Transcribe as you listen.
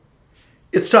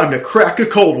It's time to crack a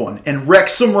cold one and wreck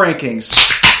some rankings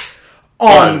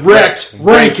on Wrecked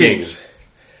Rankings.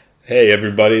 Hey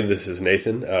everybody, this is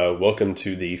Nathan. Welcome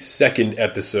to the second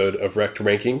episode of Wrecked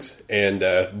Rankings.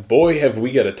 And boy, have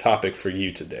we got a topic for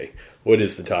you today. What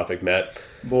is the topic, Matt?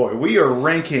 Boy, we are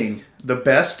ranking the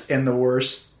best and the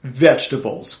worst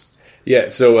vegetables. Yeah,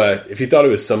 so if you thought it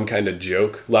was some kind of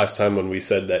joke last time when we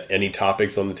said that any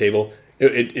topics on the table,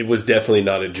 it was definitely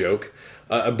not a joke.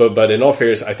 But in all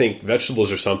fairness, I think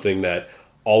vegetables are something that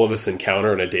all of us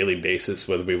encounter on a daily basis,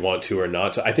 whether we want to or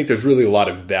not. So I think there's really a lot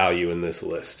of value in this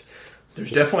list.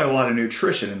 There's definitely a lot of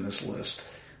nutrition in this list.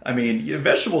 I mean,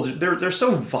 vegetables, they're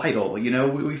so vital. You know,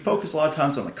 we focus a lot of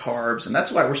times on the carbs, and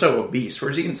that's why we're so obese.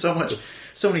 We're eating so much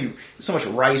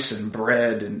rice and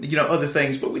bread and, other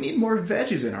things, but we need more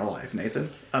veggies in our life,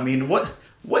 Nathan. I mean, what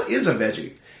is a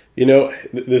veggie? You know,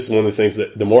 this is one of the things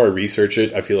that the more I research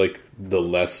it, I feel like the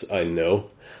less I know.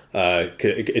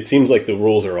 It seems like the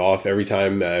rules are off. Every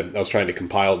time I was trying to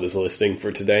compile this listing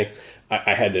for today,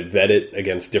 I had to vet it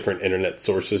against different internet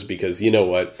sources because, you know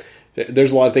what,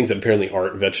 there's a lot of things that apparently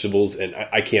aren't vegetables, and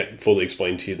I can't fully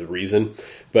explain to you the reason.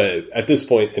 But at this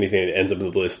point, anything that ends up in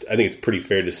the list, I think it's pretty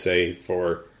fair to say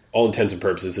for all intents and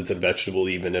purposes, it's a vegetable,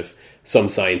 even if some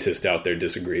scientist out there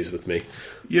disagrees with me.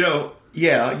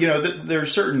 There are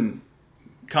certain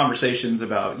conversations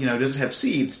about, does it have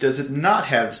seeds? Does it not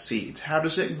have seeds? How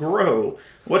does it grow?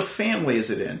 What family is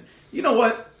it in? You know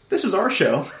what? This is our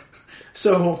show.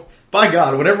 So, by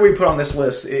God, whatever we put on this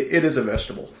list, it is a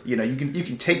vegetable. You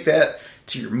can take that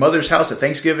to your mother's house at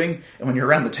Thanksgiving, and when you're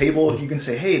around the table, you can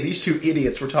say, hey, these two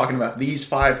idiots were talking about these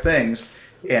 5 things,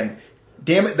 and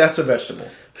damn it, that's a vegetable.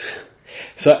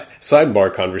 So,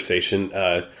 sidebar conversation.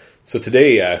 So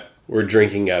today, we're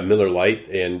drinking Miller Lite,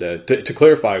 and to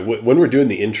clarify, when we're doing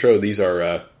the intro, these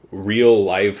are real,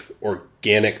 live,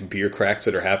 organic beer cracks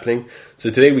that are happening. So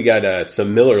today we got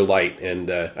some Miller Lite,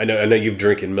 and I know you've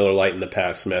drinking Miller Lite in the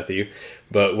past, Matthew,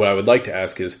 but what I would like to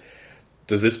ask is,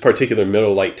 does this particular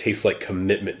Miller Lite taste like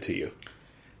commitment to you?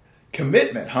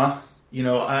 Commitment, huh?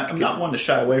 I'm not one to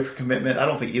shy away from commitment. I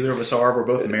don't think either of us are. We're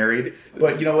both married.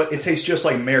 But you know what? It tastes just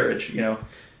like marriage,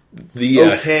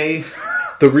 Okay.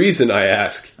 The reason I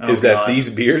ask is that these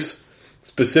beers,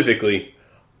 specifically,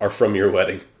 are from your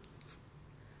wedding.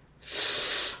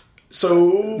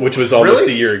 So, which was almost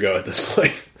a year ago at this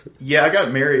point. Yeah, I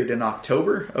got married in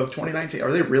October of 2019.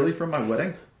 Are they really from my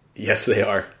wedding? Yes, they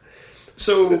are.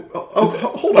 So,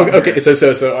 hold on. Okay,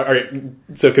 so all right.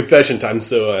 So confession time.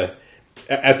 So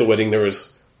at the wedding, there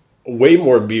was way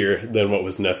more beer than what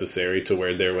was necessary to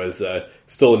where there was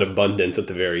still an abundance at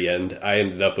the very end. I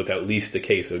ended up with at least a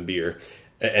case of beer.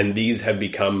 And these have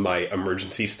become my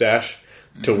emergency stash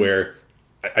to where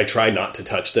I try not to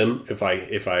touch them if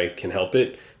I can help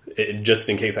it, just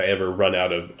in case I ever run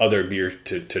out of other beer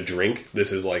to drink.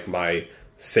 This is like my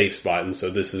safe spot, and so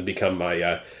this has become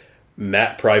my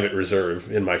Matt private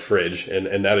reserve in my fridge,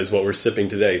 and that is what we're sipping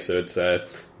today. So it's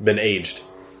been aged.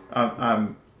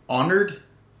 I'm honored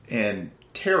and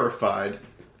terrified,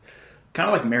 kind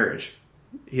of like marriage.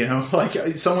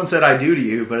 Like someone said I do to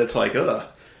you, but it's like, ugh.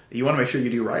 You want to make sure you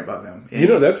do right by them. And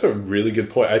that's a really good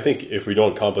point. I think if we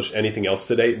don't accomplish anything else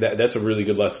today, that's a really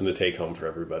good lesson to take home for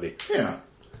everybody. Yeah.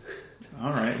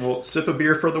 All right. Well, sip a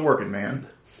beer for the working man.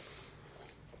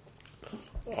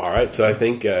 All right. So I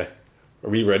think, are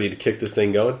we ready to kick this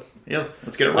thing going? Yeah.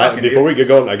 Let's get it rocking. Before we get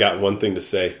going, I got one thing to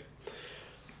say.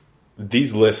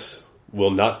 These lists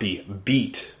will not be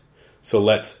beat, so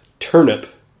let's turnip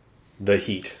the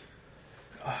heat.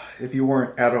 If you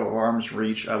weren't out of arm's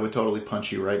reach, I would totally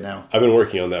punch you right now. I've been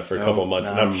working on that for a couple of months,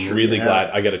 and I'm really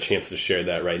glad I got a chance to share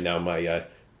that right now, my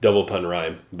double pun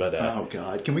rhyme. But oh,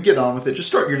 God. Can we get on with it? Just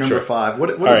start your number 5.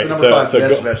 What is right, the number 5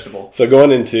 best vegetable? So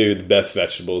going into the best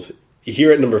vegetables,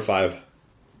 here at number 5,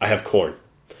 I have corn.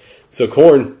 So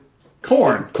corn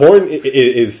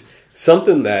is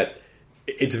something that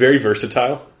it's very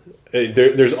versatile.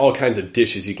 There's all kinds of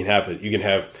dishes you can have. You can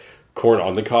have corn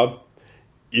on the cob.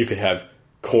 You could have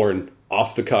corn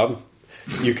off the cob.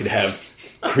 You could have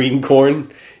green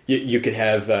corn. You could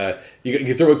have you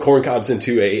could throw corn cobs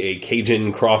into a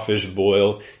Cajun crawfish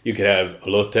boil. You could have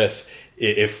elotes.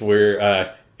 If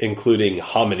we're including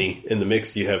hominy in the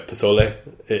mix, you have pozole.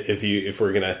 If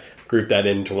we're gonna group that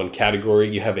into one category,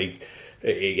 you have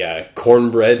a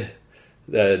cornbread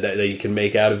that you can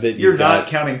make out of it. You're not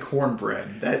counting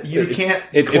cornbread. That you can't.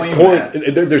 It's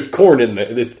corn. There's corn in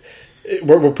there.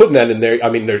 We're putting that in there. I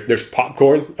mean, there's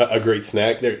popcorn, a great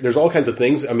snack. There's all kinds of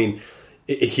things. I mean,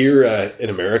 here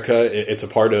in America, it's a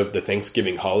part of the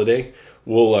Thanksgiving holiday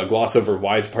we'll gloss over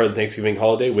why it's part of the Thanksgiving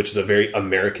holiday, which is a very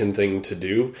American thing to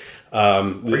do. Are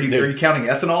you counting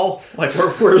ethanol? Like,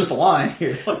 where's the line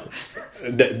here?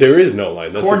 There is no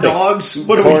line. That's corn dogs?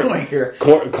 What are we doing here?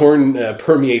 Corn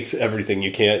permeates everything.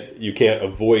 You can't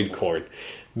avoid corn.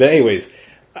 But anyways,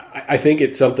 I think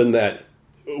it's something that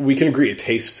we can agree it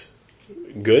tastes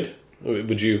good.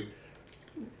 Would you?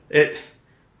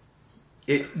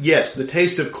 Yes, the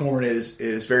taste of corn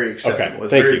is very acceptable.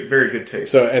 Okay, it's very good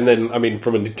taste. So, and then, I mean,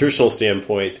 from a nutritional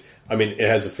standpoint, I mean, it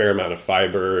has a fair amount of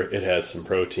fiber. It has some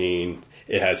protein.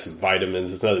 It has some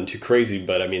vitamins. It's nothing too crazy,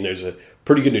 but I mean, there's a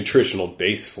pretty good nutritional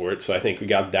base for it. So I think we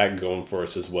got that going for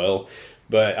us as well.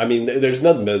 But I mean, there's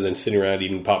nothing better than sitting around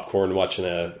eating popcorn, watching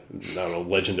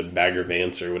Legend of Bagger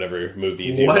Vance or whatever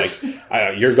movies you like.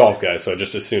 You're a golf guy, so I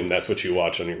just assume that's what you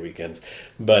watch on your weekends.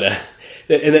 But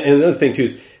and another thing too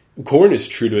is corn is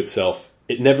true to itself.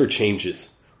 It never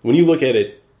changes. When you look at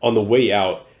it on the way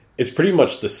out, it's pretty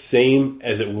much the same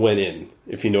as it went in.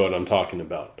 If you know what I'm talking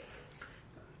about.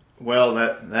 Well,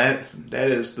 that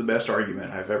is the best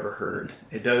argument I've ever heard.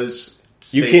 It does.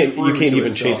 You can't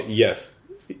even change it. Yes.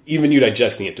 Even you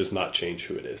digesting it does not change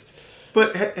who it is.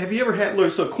 But have you ever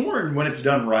had... So corn, when it's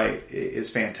done right, is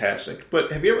fantastic.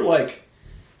 But have you ever,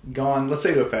 gone, let's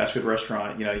say, to a fast food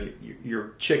restaurant,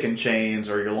 your chicken chains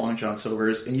or your Long John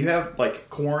Silver's, and you have,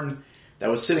 corn that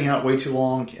was sitting out way too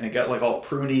long, and it got, all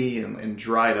pruny and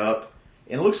dried up,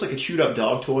 and it looks like a chewed-up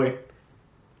dog toy?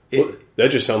 That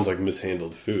just sounds like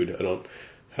mishandled food.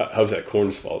 How's that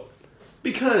corn's fault?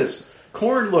 Because...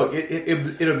 corn, look,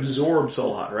 it absorbs a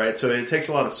lot, right? So it takes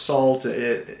a lot of salt,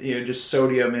 just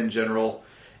sodium in general,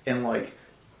 and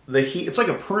the heat. It's like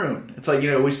a prune. It's like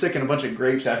we stick in a bunch of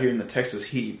grapes out here in the Texas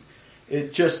heat.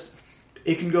 It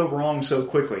can go wrong so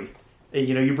quickly. And,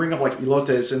 you bring up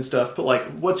elotes and stuff,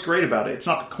 but what's great about it? It's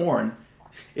not the corn.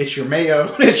 It's your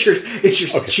mayo. It's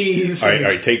your cheese. All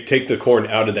right. Take the corn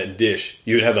out of that dish.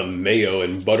 You would have a mayo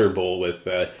and butter bowl with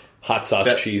hot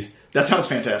sauce cheese. That sounds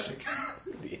fantastic.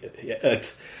 Yeah,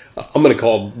 I'm going to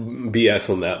call BS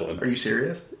on that one. Are you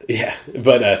serious? Yeah,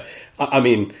 but I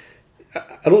mean,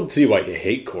 I don't see why you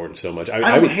hate corn so much. I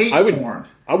don't hate corn.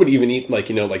 I would even eat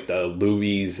the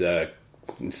Louis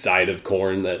side of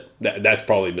corn that's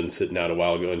probably been sitting out a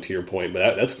while ago. And to your point,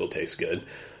 but that still tastes good.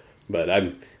 But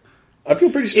I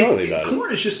feel pretty strongly about it.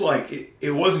 Corn is just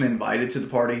it wasn't invited to the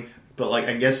party, but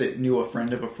I guess it knew a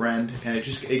friend of a friend, and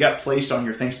it got placed on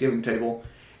your Thanksgiving table,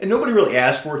 and nobody really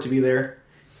asked for it to be there.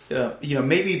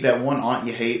 Maybe that one aunt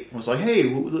you hate was like, hey,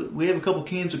 we have a couple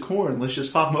cans of corn. Let's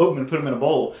just pop them open and put them in a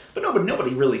bowl. But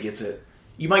nobody really gets it.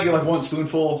 You might get one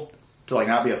spoonful to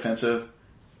not be offensive,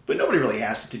 but nobody really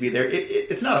asked it to be there.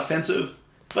 It's not offensive,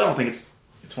 but I don't think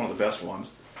it's one of the best ones.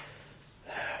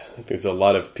 I think there's a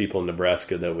lot of people in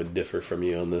Nebraska that would differ from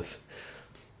you on this.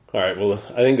 All right, well,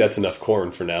 I think that's enough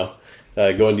corn for now.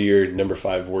 Going to your number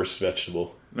 5 worst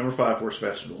vegetable. Number 5 worst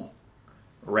vegetable.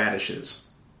 Radishes.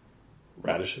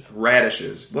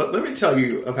 Radishes. Let me tell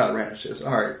you about radishes.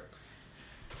 All right.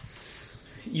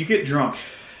 You get drunk,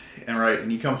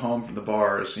 and you come home from the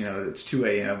bars, it's 2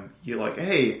 a.m. You're like,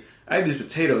 hey, I have these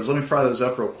potatoes. Let me fry those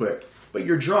up real quick. But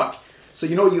you're drunk. So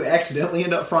you know what you accidentally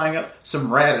end up frying up?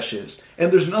 Some radishes.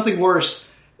 And there's nothing worse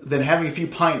than having a few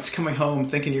pints, coming home,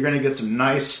 thinking you're going to get some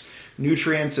nice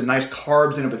nutrients and nice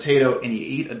carbs in a potato, and you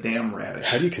eat a damn radish.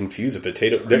 How do you confuse a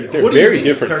potato? They're very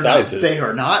different sizes. They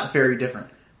are not very different.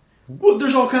 Well,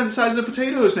 there's all kinds of sizes of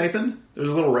potatoes, Nathan. There's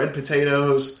little red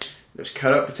potatoes. There's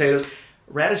cut up potatoes.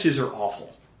 Radishes are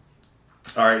awful.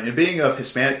 All right, and being of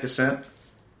Hispanic descent,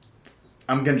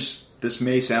 this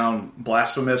may sound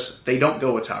blasphemous. They don't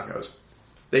go with tacos.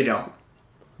 They don't.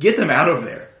 Get them out of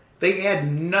there. They add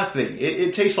nothing.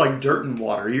 It tastes like dirt and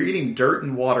water. You're eating dirt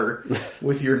and water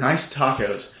with your nice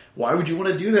tacos. Why would you want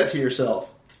to do that to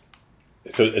yourself?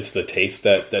 So it's the taste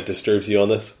that disturbs you on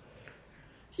this?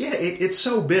 Yeah, it's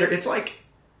so bitter. It's like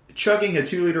chugging a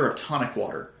 2 liter of tonic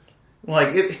water.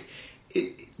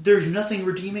 There's nothing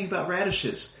redeeming about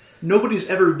radishes. Nobody's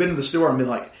ever been to the store and been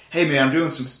like, "Hey man, I'm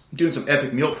doing some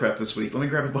epic meal prep this week. Let me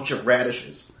grab a bunch of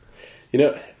radishes."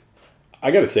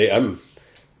 I gotta say, I'm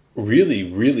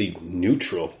really, really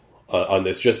neutral on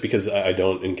this, just because I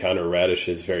don't encounter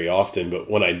radishes very often. But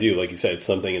when I do, like you said, it's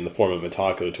something in the form of a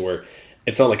taco to where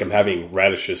it's not like I'm having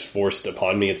radishes forced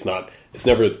upon me. It's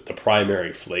never the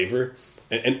primary flavor.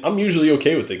 And I'm usually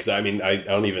okay with it because, I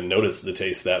don't even notice the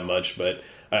taste that much. But,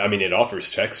 it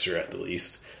offers texture at the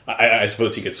least. I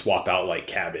suppose you could swap out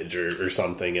cabbage or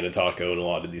something in a taco in a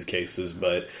lot of these cases.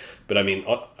 But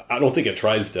I don't think it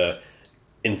tries to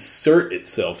insert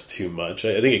itself too much.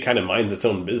 I think it kind of minds its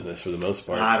own business for the most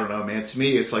part. I don't know, man. To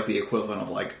me, it's like the equivalent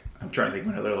of I'm trying to think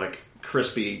of another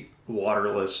crispy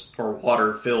waterless or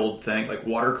water-filled thing, like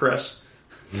watercress.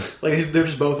 Like, they're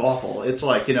just both awful. It's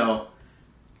like, who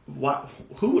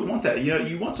would want that?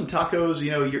 You want some tacos,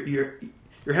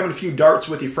 you're having a few darts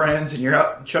with your friends and you're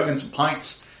out chugging some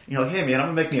pints. And you're like, hey man,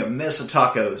 I'm going to make me a mess of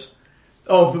tacos.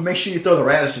 Oh, but make sure you throw the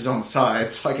radishes on the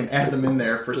side so I can add them in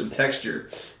there for some texture.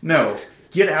 No,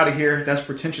 get out of here. That's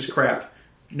pretentious crap.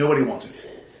 Nobody wants it.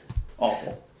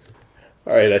 Awful.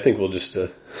 All right, I think we'll just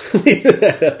leave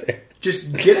that out there.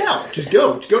 Just get out. Just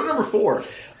go. Just go to number 4.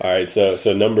 All right, so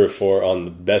number 4 on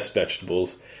the best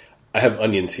vegetables, I have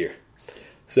onions here.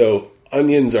 So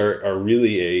onions are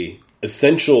really a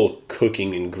essential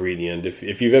cooking ingredient.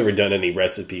 If you've ever done any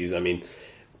recipes, I mean,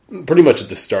 pretty much at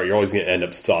the start, you're always going to end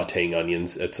up sautéing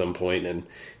onions at some point, and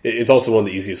it's also one of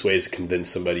the easiest ways to convince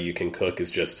somebody you can cook is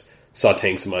just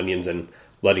sautéing some onions and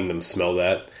letting them smell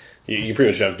that. You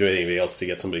pretty much don't have to do anything else to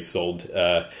get somebody sold.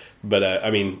 But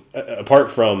I mean, apart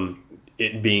from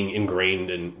it being ingrained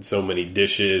in so many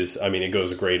dishes, I mean, it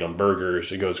goes great on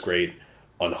burgers. It goes great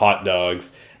on hot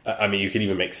dogs. I mean, you could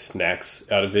even make snacks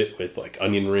out of it with like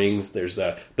onion rings. There's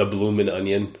the bloomin'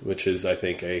 onion, which is, I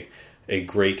think, a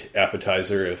great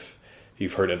appetizer if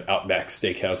you've heard of Outback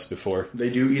Steakhouse before. They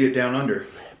do eat it down under.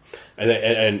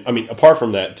 And I mean, apart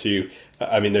from that, too,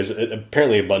 I mean, there's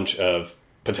apparently a bunch of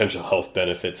potential health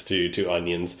benefits to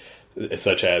onions,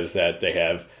 such as that they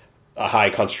have a high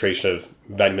concentration of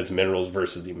vitamins and minerals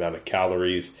versus the amount of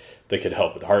calories. They could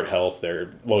help with heart health.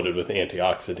 They're loaded with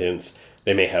antioxidants.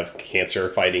 They may have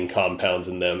cancer-fighting compounds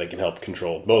in them that can help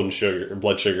control blood sugar,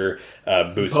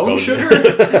 boost bone sugar.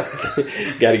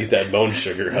 Got to get that bone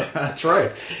sugar up. That's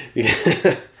right.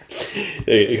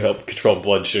 They help control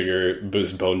blood sugar,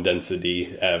 boost bone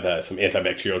density, have some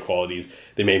antibacterial qualities.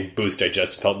 They may boost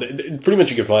digestive health. Pretty much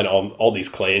you can find all these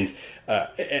claims.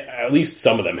 At least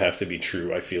some of them have to be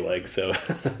true, I feel like. So,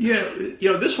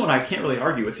 this one I can't really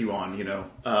argue with you on,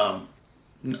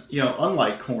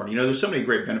 unlike corn, there's so many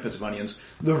great benefits of onions.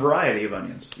 The variety of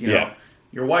onions,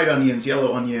 your white onions,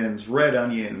 yellow onions, red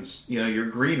onions, your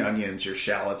green onions, your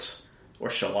shallots or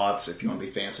shallots if you want to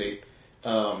be fancy.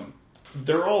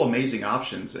 They're all amazing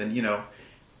options, and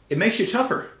it makes you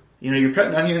tougher. You're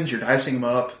cutting onions, you're dicing them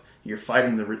up, you're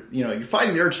fighting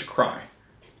the urge to cry.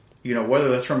 Whether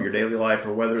that's from your daily life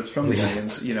or whether it's from the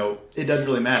onions, it doesn't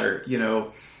really matter.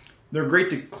 They're great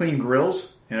to clean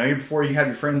grills. Before you have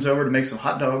your friends over to make some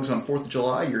hot dogs on 4th of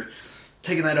July, you're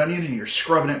taking that onion and you're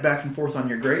scrubbing it back and forth on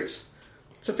your grates.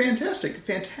 It's a fantastic,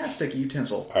 fantastic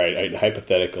utensil. All right,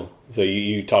 hypothetical. So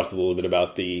you talked a little bit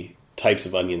about the types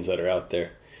of onions that are out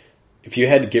there. If you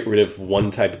had to get rid of one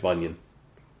type of onion,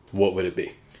 what would it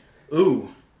be? Ooh.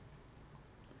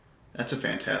 That's a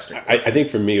fantastic question. I think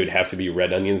for me it would have to be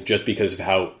red onions just because of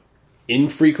how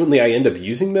infrequently I end up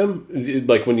using them.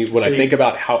 Like when I think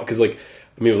about how... Because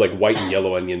with like white and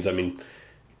yellow onions, I mean,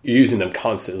 you're using them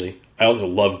constantly. I also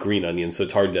love green onions, so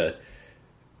it's hard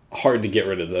to get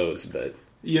rid of those. But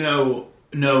no,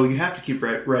 you have to keep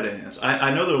red onions.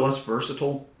 I know they're less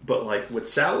versatile, but like with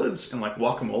salads and like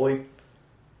guacamole,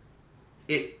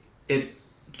 it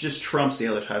just trumps the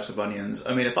other types of onions.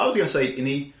 I mean, if I was going to say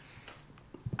any,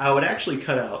 I would actually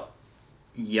cut out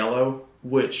yellow,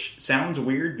 which sounds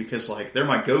weird because like they're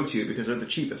my go-to because they're the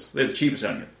cheapest. They're the cheapest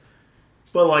onion.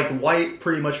 But like white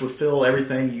pretty much would fill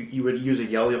everything you would use a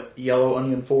yellow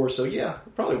onion for. So yeah,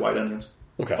 probably white onions.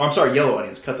 Okay. I'm sorry, yellow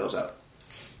onions. Cut those out.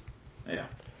 Yeah.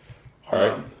 All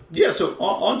right. So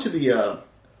on to the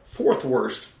 4th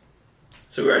worst.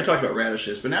 So we already talked about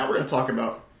radishes, but now we're going to talk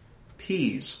about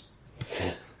peas.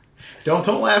 Don't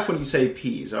laugh when you say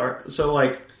peas. All right? So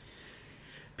like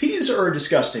peas are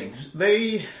disgusting.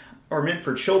 They are meant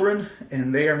for children,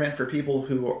 and they are meant for people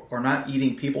who are not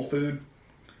eating people food.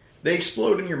 They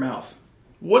explode in your mouth.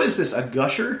 What is this, a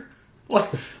gusher? Like,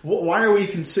 why are we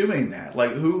consuming that?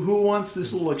 Like, who wants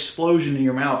this little explosion in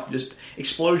your mouth? Just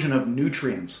explosion of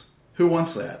nutrients. Who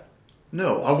wants that?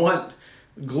 No, I want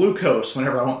glucose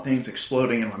whenever I want things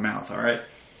exploding in my mouth, all right?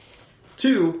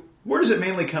 2, where does it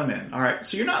mainly come in? All right,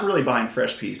 so you're not really buying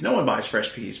fresh peas. No one buys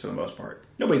fresh peas for the most part.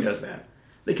 Nobody does that.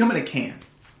 They come in a can.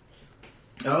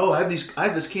 Oh, I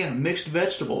have this can of mixed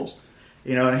vegetables.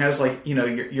 And it has like,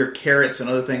 your carrots and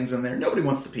other things in there. Nobody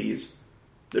wants the peas.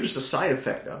 They're just a side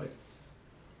effect of it.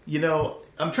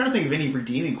 I'm trying to think of any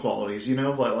redeeming qualities,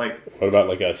 but like... What about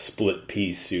like a split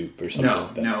pea soup or something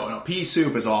like that? No. Pea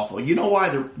soup is awful. You know why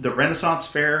the Renaissance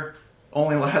Fair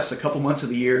only lasts a couple months of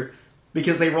the year?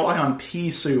 Because they rely on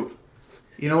pea soup.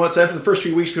 You know what? So after the first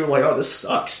few weeks, people are like, oh, this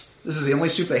sucks. This is the only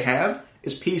soup they have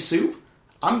is pea soup.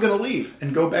 I'm going to leave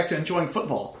and go back to enjoying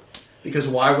football. Because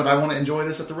why would I want to enjoy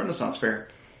this at the Renaissance Fair?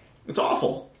 It's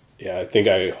awful. Yeah, I think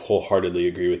I wholeheartedly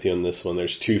agree with you on this one.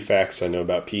 There's two facts I know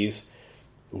about peas.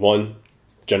 One,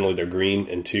 generally they're green,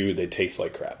 and two, they taste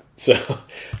like crap. So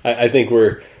I think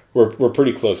we're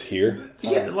pretty close here.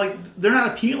 Yeah, like they're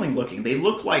not appealing looking. They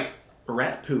look like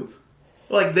rat poop.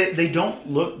 Like they don't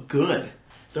look good.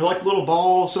 They're like little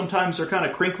balls. Sometimes they're kind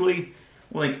of crinkly.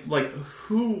 Like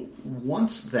who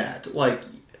wants that? Like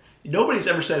nobody's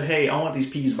ever said, "Hey, I want these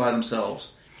peas by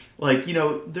themselves." Like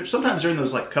sometimes they're in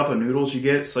those like cup of noodles you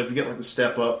get. So if you get like the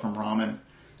Step Up from ramen,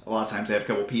 a lot of times they have a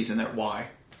couple peas in there. Why?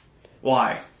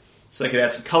 So they could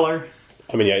add some color.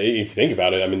 I mean, yeah, if you think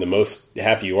about it, I mean, the most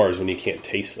happy you are is when you can't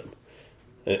taste them.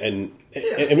 And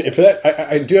for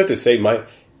that, I do have to say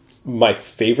my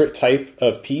favorite type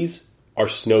of peas are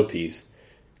snow peas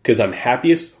because I'm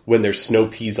happiest when there's snow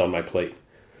peas on my plate.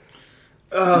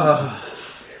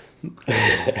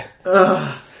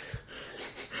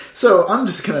 So I'm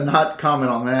just going to not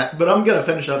comment on that, but I'm going to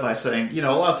finish up by saying,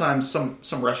 a lot of times some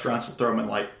restaurants will throw them in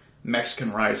like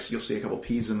Mexican rice. You'll see a couple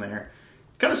peas in there.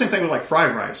 Kind of the same thing with like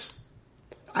fried rice.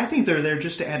 I think they're there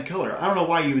just to add color. I don't know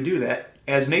why you would do that.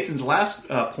 As Nathan's last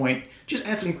point, just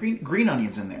add some green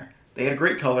onions in there. They add a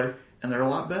great color, and they're a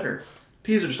lot better.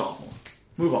 Peas are just awful.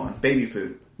 Move on. Baby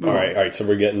food. All right. So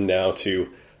we're getting now to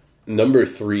number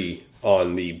 3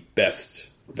 on the best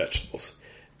vegetables.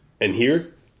 And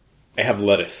here, I have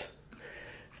lettuce.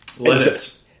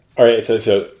 Lettuce. All right.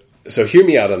 So hear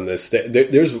me out on this.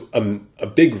 There's a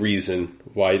big reason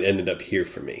why it ended up here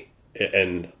for me.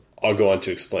 And I'll go on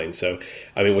to explain. So,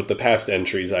 I mean, with the past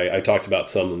entries, I talked about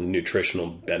some of the nutritional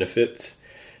benefits.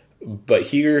 But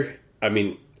here, I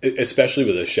mean, especially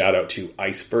with a shout out to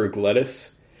iceberg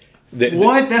lettuce.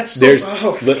 What? That's which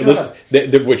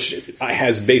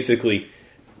has basically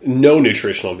no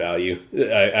nutritional value,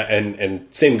 and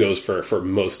same goes for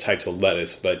most types of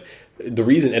lettuce. But the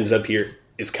reason it ends up here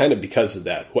is kind of because of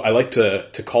that. I like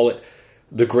to call it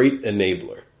the great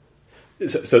enabler.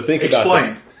 So think about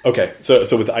this. Okay,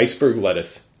 so with iceberg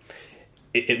lettuce,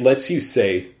 it lets you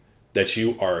say that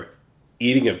you are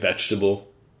eating a vegetable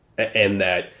and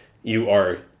that you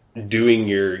are doing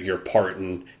your part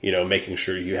in, making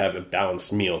sure you have a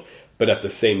balanced meal. But at the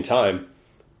same time,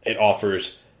 it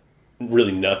offers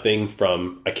really nothing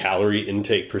from a calorie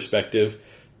intake perspective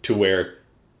to where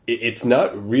it's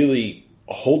not really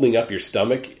holding up your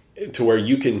stomach to where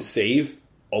you can save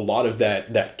a lot of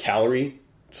that calorie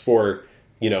for,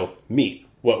 meat,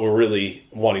 what we're really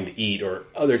wanting to eat, or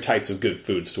other types of good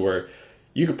foods, to where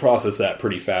you could process that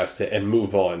pretty fast and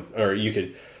move on. Or you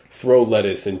could throw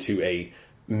lettuce into a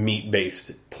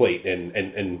meat-based plate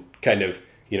and kind of,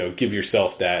 give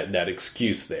yourself that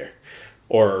excuse there.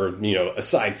 Or, a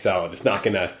side salad. It's not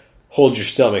going to hold your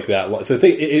stomach that long. So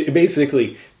it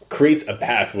basically creates a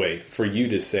pathway for you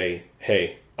to say,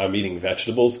 hey, I'm eating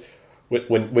vegetables,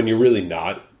 when you're really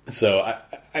not. So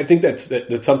I think that's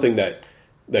something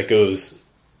that goes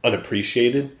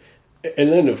unappreciated.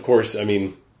 And then, of course, I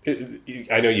mean,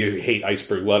 I know you hate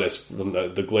iceberg lettuce from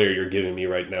the glare you're giving me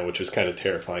right now, which is kind of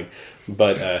terrifying.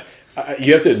 But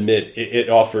you have to admit, it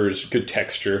offers good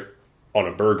texture on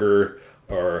a burger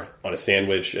or on a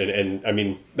sandwich. And I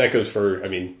mean, that goes for,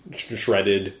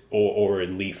 shredded or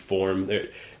in leaf form.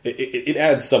 It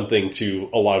adds something to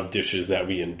a lot of dishes that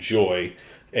we enjoy,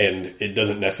 and it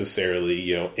doesn't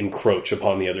necessarily, encroach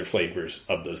upon the other flavors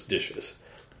of those dishes.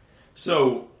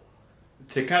 So,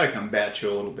 to kind of combat you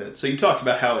a little bit, so you talked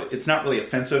about how it's not really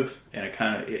offensive, and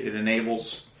it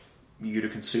enables you to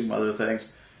consume other things.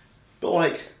 But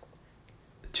like,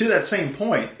 to that same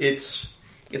point, it's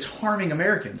harming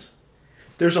Americans.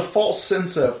 There's a false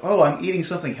sense of, oh, I'm eating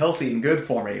something healthy and good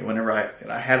for me whenever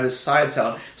I have this side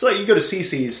salad. So like, you go to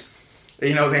CiCi's,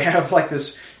 they have like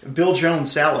this Bill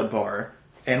Jones salad bar,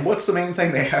 and what's the main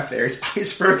thing they have there? It's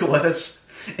iceberg lettuce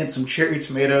and some cherry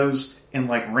tomatoes and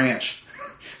like ranch.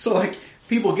 So like,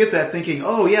 people get that thinking,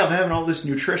 oh yeah, I'm having all this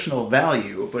nutritional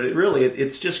value, but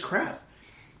it's just crap.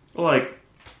 Like,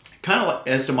 kind of like,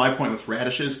 as to my point with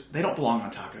radishes, they don't belong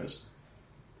on tacos.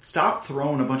 Stop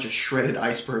throwing a bunch of shredded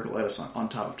iceberg lettuce on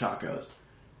top of tacos.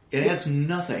 It adds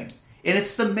nothing. And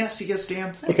it's the messiest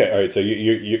damn thing. Okay, all right, so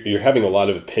you're having a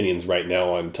lot of opinions right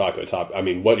now on Taco Top. I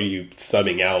mean, what are you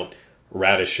subbing out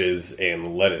radishes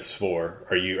and lettuce for?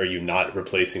 Are you not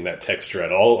replacing that texture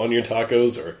at all on your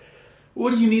tacos, or?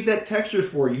 What do you need that texture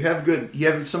for? You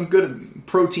have some good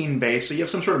protein base, so you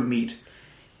have some sort of meat.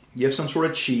 You have some sort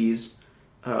of cheese.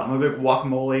 I'm a big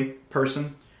guacamole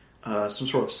person. Some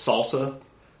sort of salsa.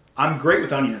 I'm great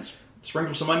with onions.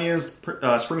 Sprinkle some onions,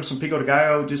 sprinkle some pico de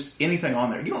gallo, just anything on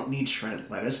there. You don't need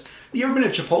shredded lettuce. You ever been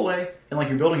to Chipotle and like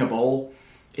you're building a bowl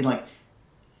and like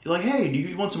like, hey, do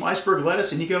you want some iceberg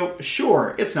lettuce? And you go,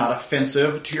 sure, it's not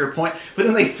offensive to your point. But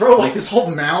then they throw like this whole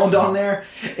mound on there,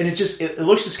 and it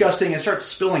looks disgusting. It starts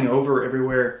spilling over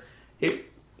everywhere.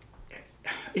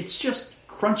 It's just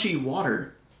crunchy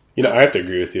water. You know, I have to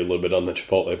agree with you a little bit on the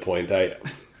Chipotle point.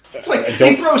 It's like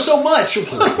they throw so much.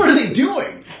 What are they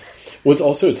doing? Well,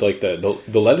 it's like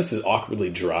the lettuce is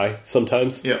awkwardly dry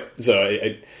sometimes. Yeah. So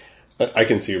I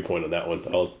can see your point on that one.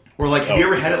 Or like, have you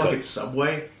ever had it like at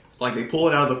Subway? Like they pull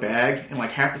it out of the bag, and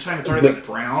like half the time it's already like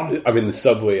brown. I mean, the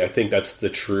Subway, I think that's the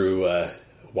true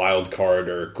wild card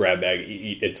or grab bag.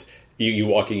 It's you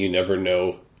walk in, you never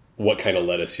know what kind of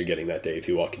lettuce you're getting that day if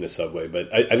you walk into Subway.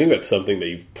 But I think that's something that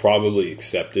you've probably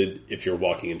accepted if you're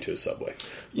walking into a Subway.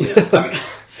 Yeah, I mean,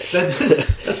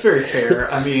 that's very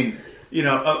fair. I mean, you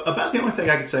know, about the only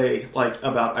thing I could say like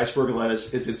about iceberg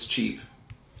lettuce is it's cheap.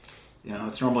 You know,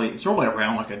 it's normally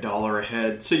around like $1 a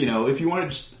head. So you know, if you want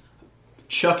to just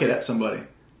chuck it at somebody,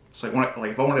 it's like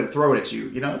if I wanted to throw it at you,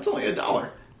 you know, it's only $1.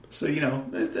 So you know,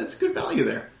 that's good value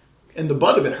there. And the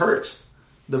butt of it hurts.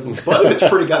 The butt of it's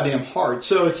pretty goddamn hard.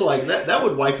 So it's like that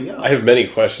would wipe you out. I have many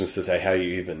questions to say how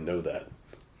you even know that.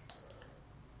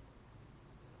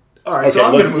 All right, okay, so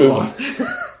I'm going to move on.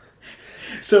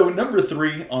 So number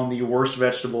 3 on the worst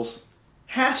vegetables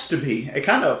has to be, it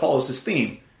kind of follows this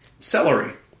theme,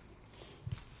 celery.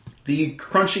 The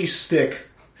crunchy stick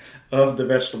of the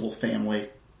vegetable family.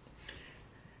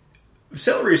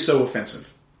 Celery is so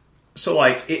offensive. So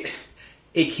like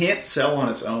it can't sell on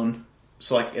its own.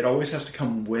 So like it always has to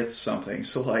come with something.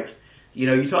 So like, you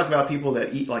know, you talk about people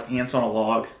that eat like ants on a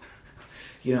log.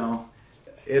 You know,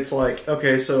 it's like,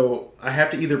 okay, so I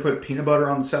have to either put peanut butter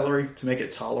on the celery to make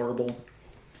it tolerable,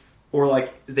 or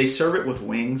like they serve it with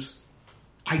wings.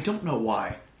 I don't know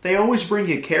why. They always bring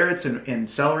you carrots and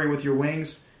celery with your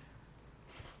wings.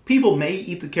 People may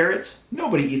eat the carrots.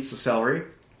 Nobody eats the celery.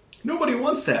 Nobody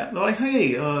wants that. They're like,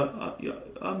 hey,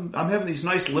 I'm having these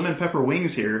nice lemon pepper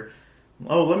wings here.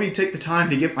 Oh, let me take the time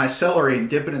to get my celery and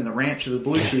dip it in the ranch or the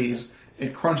blue cheese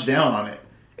and crunch down on it.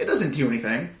 It doesn't do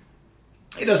anything.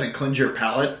 It doesn't cleanse your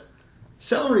palate.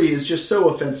 Celery is just so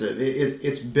offensive.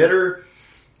 It's bitter.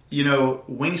 You know,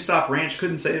 Wingstop Ranch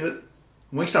couldn't save it.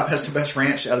 Wingstop has the best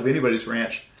ranch out of anybody's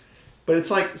ranch. But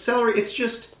it's like, celery, it's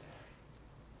just...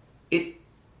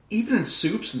 Even in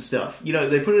soups and stuff, you know,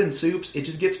 they put it in soups, it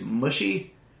just gets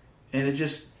mushy, and it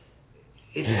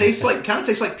tastes like, kind of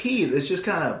tastes like peas. It's just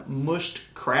kind of mushed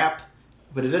crap,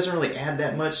 but it doesn't really add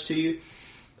that much to you.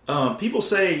 People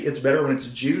say it's better when it's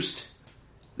juiced.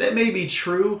 That may be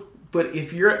true, but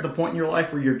if you're at the point in your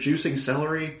life where you're juicing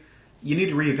celery, you need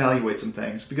to reevaluate some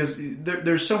things, because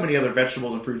there's so many other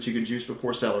vegetables and fruits you can juice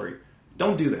before celery.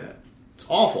 Don't do that. It's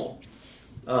awful.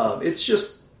 It's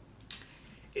just...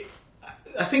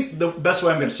 I think the best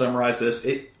way I'm going to summarize this,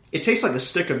 it tastes like a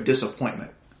stick of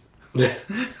disappointment.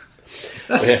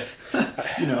 That's,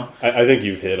 you know. I think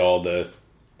you've hit all the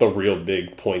real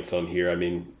big points on here. I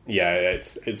mean, yeah,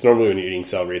 it's normally when you're eating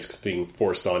celery, it's being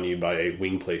forced on you by a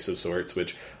wing place of sorts,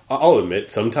 which I'll admit,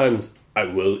 sometimes I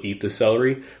will eat the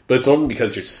celery, but it's only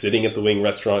because you're sitting at the wing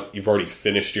restaurant, you've already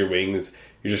finished your wings,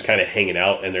 you're just kind of hanging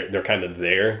out, and they're kind of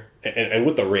there. And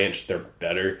with the ranch, they're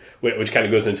better, which kind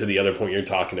of goes into the other point you're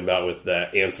talking about with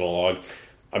the ants on a log.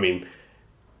 I mean,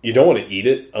 you don't want to eat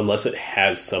it unless it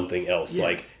has something else. Yeah.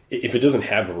 Like, if it doesn't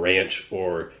have ranch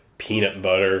or peanut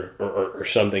butter or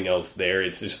something else there,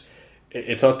 it's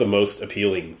not the most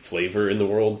appealing flavor in the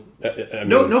world. I mean,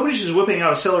 nobody's just whipping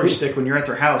out a celery stick when you're at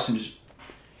their house and just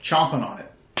chomping on it.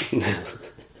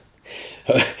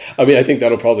 I mean, I think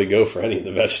that'll probably go for any of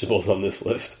the vegetables on this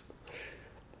list.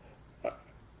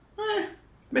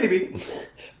 Maybe.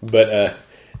 But,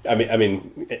 I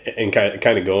mean, and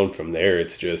kind of going from there,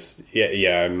 it's just,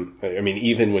 I mean,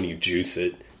 even when you juice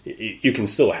it, you can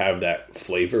still have that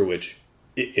flavor, which,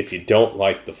 if you don't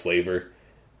like the flavor,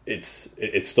 it's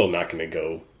still not going to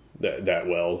go that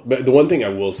well. But the one thing I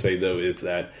will say, though, is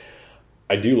that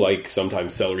I do like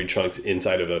sometimes celery chunks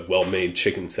inside of a well-made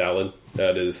chicken salad.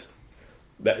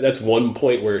 That's one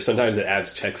point where sometimes it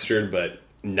adds texture, but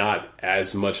not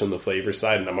as much on the flavor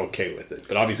side, and I'm okay with it.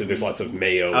 But obviously there's lots of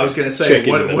mayo. I was going to say,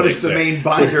 what is the main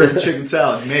binder in chicken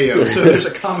salad? Mayo. So there's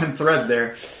a common thread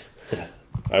there.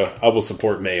 I will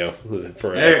support mayo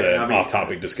as an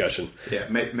off-topic discussion. Yeah,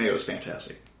 mayo is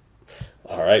fantastic.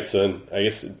 All right, so I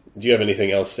guess, do you have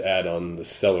anything else to add on the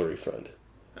celery front?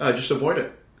 Just avoid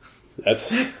it.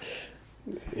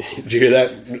 Did you hear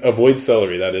that? Avoid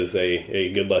celery. That is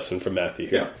a good lesson from Matthew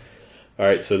here. Yeah. All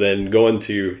right, so then going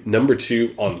to number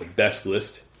 2 on the best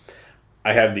list,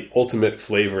 I have the ultimate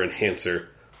flavor enhancer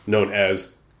known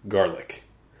as garlic.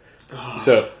 Oh,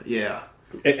 so yeah.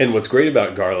 And what's great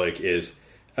about garlic is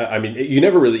I mean, you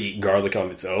never really eat garlic on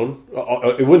its own.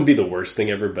 It wouldn't be the worst thing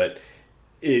ever, but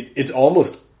it's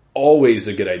almost always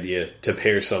a good idea to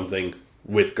pair something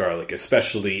with garlic,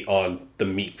 especially on the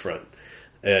meat front.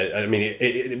 I mean,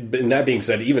 and that being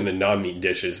said, even in non-meat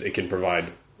dishes, it can provide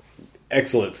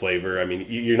excellent flavor. I mean,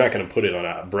 you're not going to put it on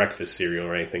a breakfast cereal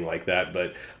or anything like that,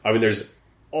 but I mean, there's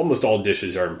almost all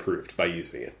dishes are improved by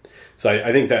using it. So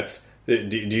I think that's. Do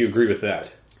you agree with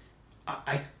that?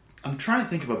 I'm trying to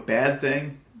think of a bad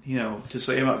thing, to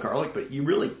say about garlic, but you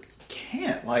really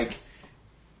can't. Like,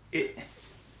 it.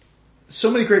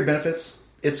 So many great benefits.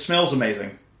 It smells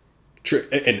amazing. True,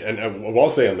 and what I'll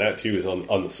say on that too is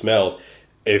on the smell.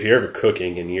 If you're ever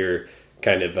cooking and you're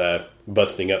kind of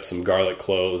busting up some garlic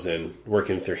cloves and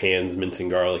working with your hands, mincing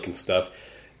garlic and stuff,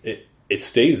 it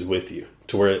stays with you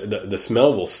to where the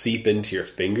smell will seep into your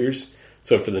fingers.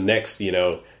 So for the next,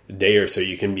 day or so,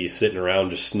 you can be sitting around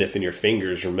just sniffing your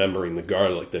fingers, remembering the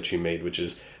garlic that you made, which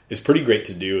is pretty great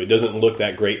to do. It doesn't look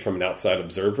that great from an outside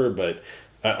observer, but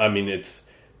I mean, it's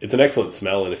an excellent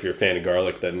smell. And if you're a fan of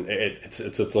garlic, then it's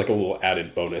like a little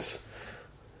added bonus.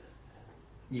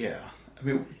 Yeah. I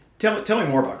mean, tell me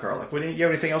more about garlic. Do you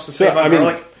have anything else to say about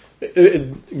garlic?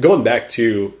 Going back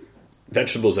to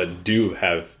vegetables that do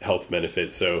have health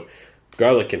benefits, so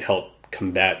garlic can help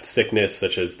combat sickness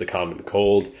such as the common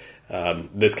cold.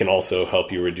 This can also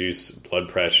help you reduce blood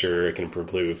pressure. It can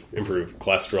improve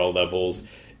cholesterol levels.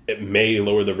 It may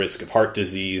lower the risk of heart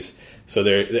disease. So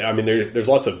there's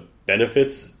lots of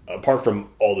benefits apart from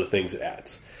all the things it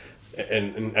adds.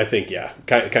 And I think,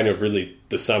 kind of really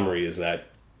the summary is that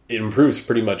it improves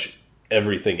pretty much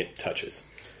everything it touches.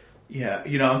 Yeah,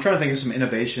 I'm trying to think of some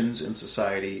innovations in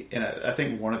society, and I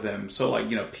think one of them,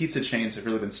 pizza chains have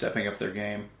really been stepping up their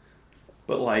game.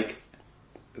 But,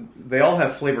 they all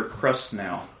have flavored crusts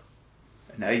now.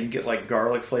 And now you can get,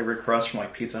 garlic flavored crust from,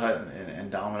 Pizza Hut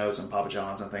and Domino's and Papa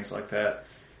John's and things like that.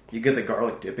 You get the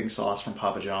garlic dipping sauce from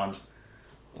Papa John's.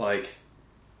 Where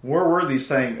were these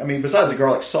things? I mean, besides the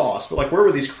garlic sauce, but, where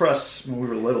were these crusts when we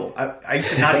were little? I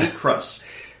used to not eat crusts.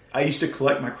 I used to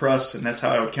collect my crusts, and that's how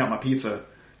I would count my pizza.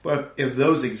 But if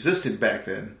those existed back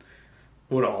then,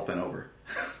 it would have all been over.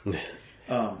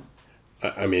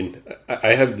 I mean,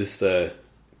 I have this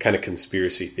kind of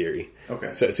conspiracy theory.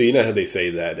 Okay. So you know how they say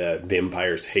that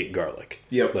vampires hate garlic?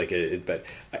 Yep. But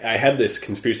I had this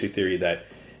conspiracy theory that,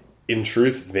 in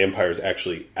truth, vampires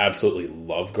actually absolutely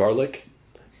love garlic,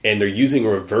 and they're using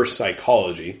reverse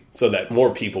psychology so that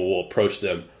more people will approach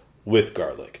them with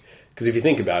garlic. Because if you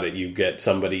think about it, you get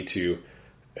somebody to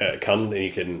come and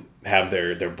you can have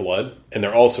their blood, and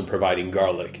they're also providing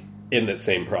garlic in that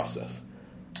same process.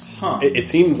 Huh. It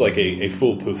seems like a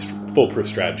foolproof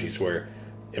strategy where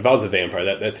if I was a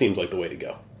vampire, that seems like the way to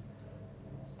go.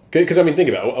 Because, I mean, think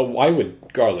about it. Why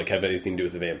would garlic have anything to do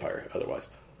with a vampire otherwise?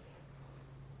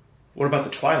 What about the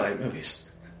Twilight movies?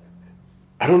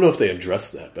 I don't know if they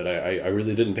addressed that, but I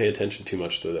really didn't pay attention too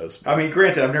much to those. I mean,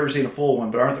 granted, I've never seen a full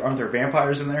one, but aren't there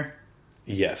vampires in there?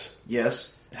 Yes.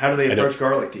 Yes. How do they approach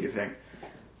garlic, do you think?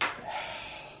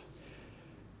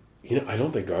 I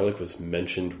don't think garlic was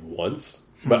mentioned once,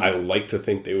 but I like to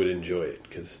think they would enjoy it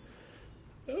because,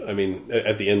 I mean,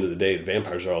 at the end of the day, the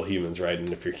vampires are all humans, right? And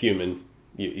if you're human,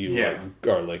 you like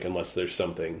garlic unless there's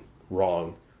something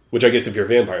wrong. Which I guess if you're a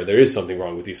vampire, there is something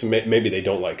wrong with you. So maybe they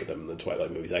don't like them in the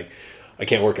Twilight movies. I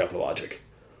can't work out the logic.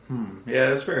 Yeah,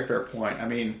 that's a very fair point. I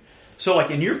mean, so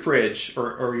in your fridge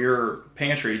or your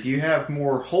pantry, do you have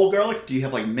more whole garlic? Do you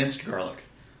have minced garlic?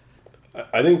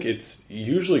 I think it's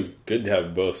usually good to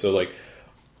have both. So I'll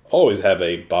always have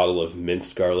a bottle of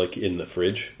minced garlic in the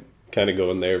fridge, kind of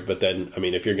go in there. But then, I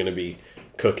mean, if you're going to be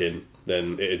cooking,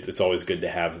 then it's always good to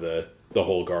have the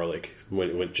whole garlic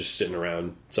when just sitting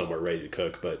around somewhere ready to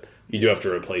cook. But you do have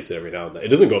to replace it every now and then. It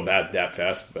doesn't go bad that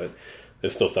fast, but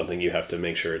it's still something you have to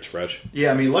make sure it's fresh.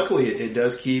 Yeah, I mean, luckily it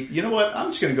does keep... You know what? I'm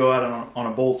just going to go out on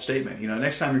a bold statement.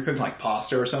 Next time you're cooking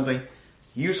pasta or something,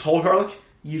 use whole garlic,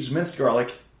 use minced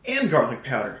garlic, and garlic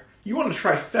powder. You want a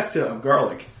trifecta of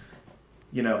garlic.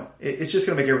 It's just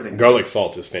going to make everything... Garlic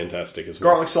salt is fantastic as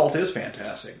well. Garlic salt is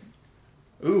fantastic.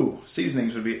 Ooh,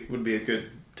 seasonings would be a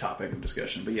good topic of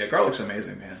discussion. But yeah, garlic's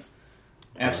amazing, man.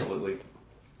 Absolutely.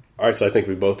 All right, so I think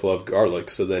we both love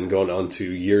garlic. So then going on to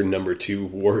year number 2,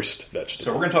 worst vegetable.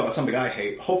 So we're going to talk about something I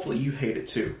hate. Hopefully you hate it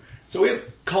too. So we have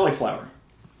cauliflower.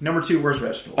 Number 2 worst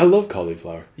vegetable. I love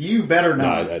cauliflower. You better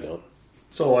not. No, I don't.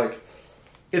 So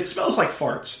it smells like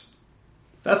farts.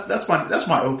 That's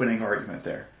my opening argument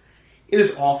there. It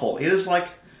is awful. It is like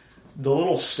the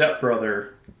little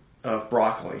stepbrother of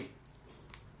broccoli.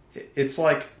 It's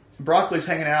like broccoli's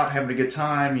hanging out, having a good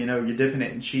time. You're dipping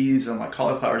it in cheese, and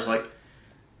cauliflower's like,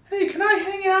 "Hey, can I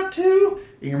hang out too?"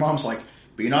 And your mom's like,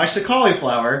 be nice to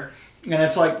cauliflower. And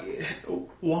it's like,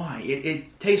 why?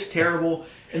 It tastes terrible.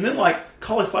 And then, like,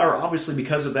 cauliflower, obviously,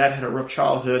 because of that, had a rough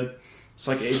childhood. It's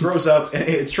like, it grows up, and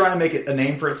it's trying to make it a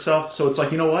name for itself. So it's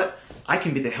like, you know what? I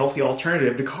can be the healthy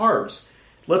alternative to carbs.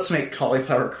 Let's make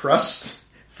cauliflower crust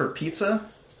for pizza.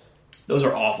 Those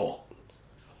are awful.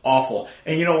 Awful.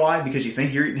 And you know why? Because you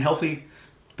think you're eating healthy,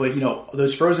 but, you know,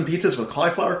 those frozen pizzas with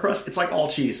cauliflower crust, it's like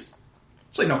all cheese.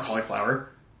 It's like no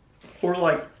cauliflower. Or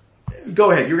like,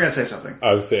 go ahead, you were going to say something.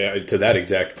 I was saying, to that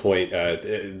exact point,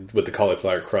 with the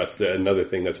cauliflower crust, another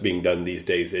thing that's being done these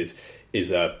days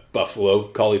is buffalo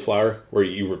cauliflower, where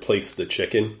you replace the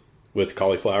chicken with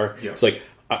cauliflower. Yeah. It's like,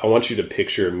 I want you to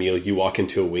picture a meal. You walk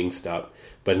into a Wingstop,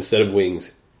 but instead of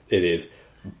wings, it is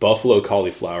buffalo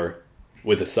cauliflower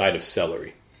with a side of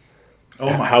celery. Oh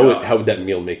my God. How would that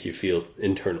meal make you feel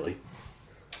internally?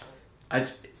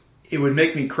 It would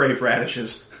make me crave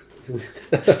radishes.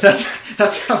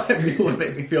 That's how that meal would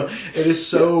make me feel. It is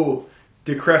so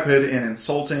decrepit and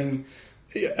insulting.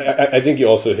 I think you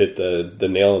also hit the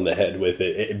nail on the head with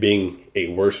it being a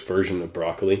worse version of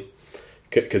broccoli.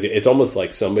 Because it's almost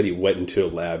like somebody went into a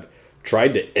lab,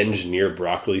 tried to engineer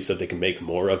broccoli so they can make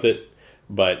more of it,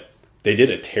 but they did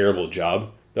a terrible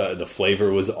job. The flavor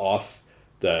was off.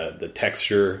 The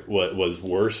texture was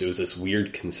worse. It was this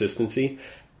weird consistency.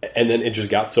 And then it just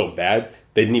got so bad,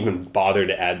 they didn't even bother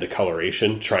to add the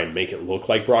coloration, try and make it look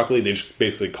like broccoli. They just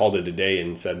basically called it a day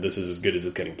and said, this is as good as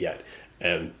it's going to get.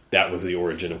 And that was the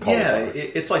origin of cauliflower. Yeah,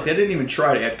 it's like they didn't even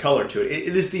try to add color to it.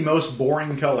 It is the most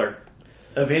boring color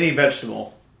of any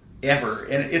vegetable ever.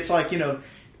 And it's like, you know,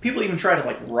 people even try to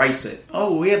like rice it.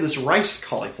 Oh, we have this riced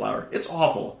cauliflower. It's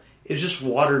awful. It's just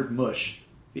watered mush.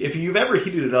 If you've ever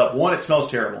heated it up, one, it smells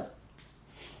terrible.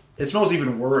 It smells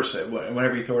even worse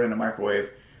whenever you throw it in a microwave.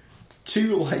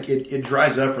 Two, like it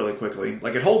dries up really quickly.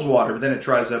 Like it holds water, but then it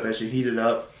dries up as you heat it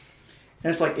up.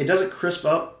 And it's like it doesn't crisp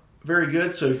up very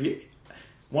good. So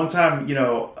one time, you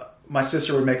know, my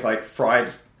sister would make like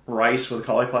fried rice with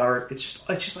cauliflower. It's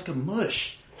just like a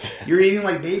mush. You're eating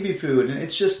like baby food, and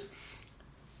it's just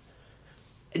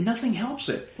nothing helps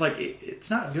it. Like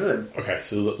it's not good. Okay,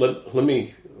 so let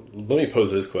me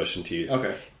pose this question to you.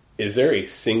 Okay, is there a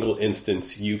single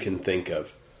instance you can think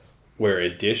of where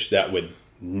a dish that would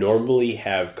normally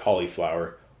have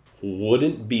cauliflower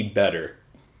wouldn't be better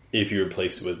if you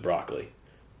replaced it with broccoli?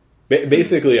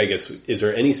 Basically, I guess, is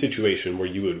there any situation where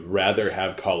you would rather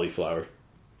have cauliflower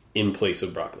in place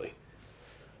of broccoli?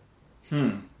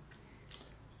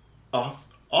 Off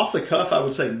the cuff, I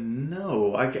would say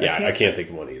no. I can't think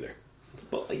of one either.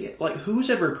 But like, who's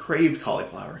ever craved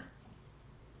cauliflower?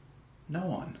 No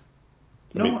one.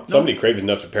 Somebody craved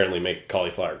enough to apparently make a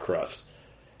cauliflower crust.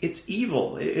 It's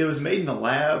evil. It was made in a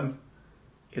lab.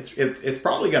 It's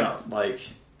probably gonna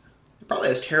it probably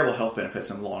has terrible health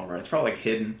benefits in the long run. It's probably like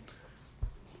hidden.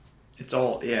 It's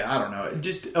all I don't know.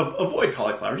 Just avoid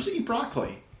cauliflower. Just eat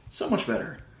broccoli. So much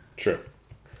better. True.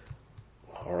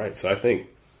 All right, so I think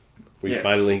we've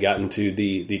finally gotten to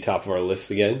the top of our list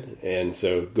again, and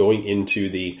so going into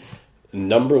the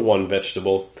number one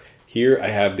vegetable here, I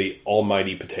have the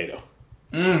almighty potato,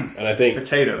 and I think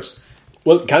potatoes.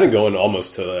 Well, kind of going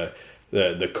almost to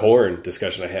the corn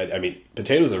discussion I had. I mean,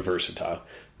 potatoes are versatile.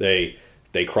 They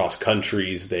cross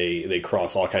countries. They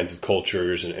cross all kinds of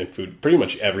cultures and food. Pretty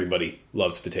much everybody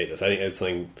loves potatoes. I think it's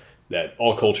something that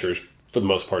all cultures, for the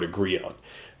most part, agree on.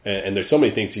 And there's so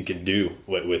many things you can do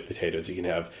with potatoes. You can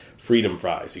have freedom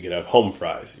fries. You can have home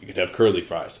fries. You can have curly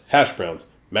fries, hash browns,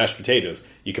 mashed potatoes.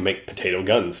 You can make potato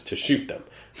guns to shoot them.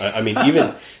 I mean,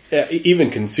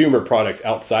 even consumer products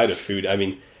outside of food. I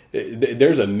mean,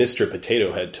 there's a Mr.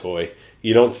 Potato Head toy.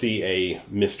 You don't see a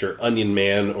Mr. Onion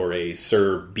Man or a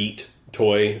Sir Beet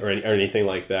toy or anything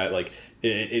like that. Like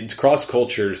it's cross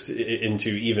cultures into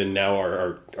even now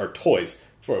our toys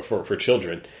for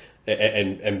children.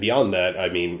 And beyond that, I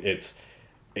mean, it's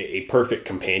a perfect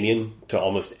companion to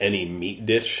almost any meat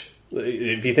dish.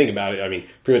 If you think about it, I mean,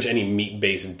 pretty much any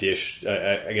meat-based dish,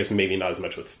 I guess maybe not as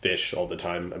much with fish all the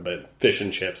time, but fish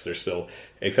and chips, there's still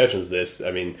exceptions to this.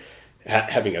 I mean,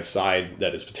 having a side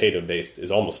that is potato-based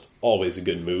is almost always a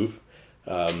good move.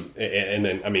 And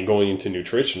then, I mean, going into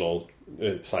nutritional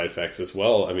side effects as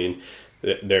well, I mean,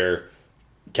 they're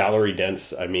calorie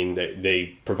dense. I mean,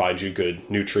 they provide you good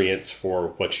nutrients for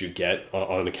what you get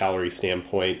on a calorie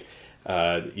standpoint.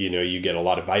 You get a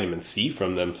lot of vitamin C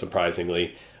from them,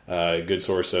 surprisingly. Good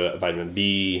source of vitamin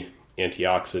B,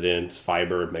 antioxidants,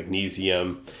 fiber,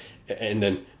 magnesium. And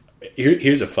then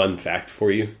here's a fun fact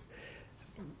for you.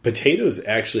 Potatoes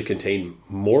actually contain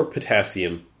more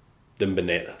potassium than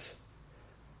bananas.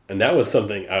 And that was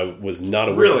something I was not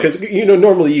aware of. Really? Because,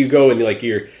 normally you go and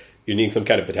you're needing some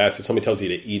kind of potassium. Somebody tells you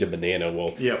to eat a banana.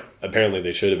 Well, Yep. apparently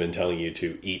they should have been telling you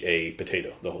to eat a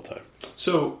potato the whole time.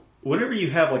 So, whenever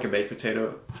you have like a baked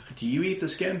potato, do you eat the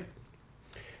skin?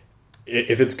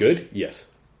 If it's good, yes.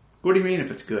 What do you mean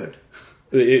if it's good?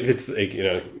 If it's like,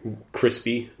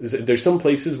 crispy, there's some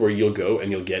places where you'll go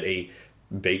and you'll get a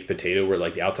baked potato where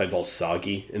like the outside's all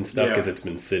soggy and stuff because it's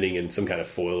been sitting in some kind of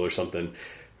foil or something.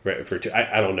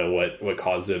 I don't know what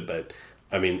caused it, but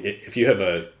I mean, if you have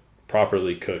a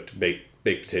properly cooked baked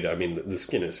potato, I mean, the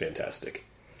skin is fantastic.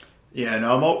 Yeah,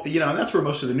 no, and that's where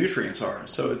most of the nutrients are.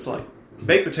 So it's like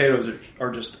baked potatoes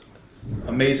are just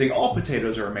amazing. All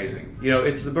potatoes are amazing.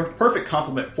 It's the perfect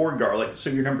complement for garlic. So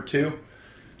you're number 2.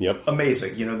 Yep.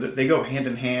 Amazing. They go hand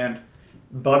in hand.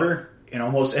 Butter in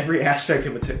almost every aspect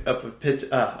of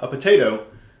a potato.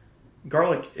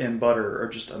 Garlic and butter are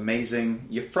just amazing.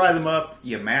 You fry them up,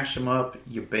 you mash them up,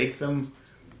 you bake them.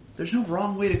 There's no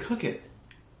wrong way to cook it.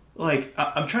 Like,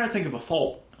 I'm trying to think of a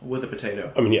fault with a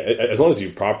potato. I mean, yeah, as long as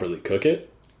you properly cook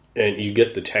it and you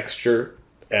get the texture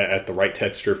at the right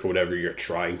texture for whatever you're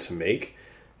trying to make,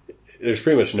 there's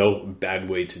pretty much no bad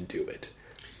way to do it.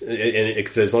 And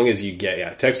it's as long as you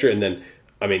get texture, and then,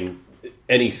 I mean,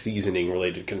 any seasoning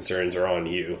related concerns are on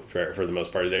you for the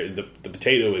most part. The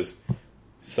potato is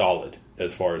solid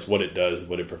as far as what it does,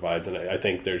 what it provides, and I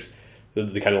think there's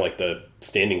the kind of like the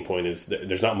standing point is that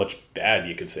there's not much bad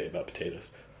you could say about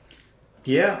potatoes.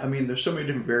 Yeah, I mean, there's so many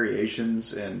different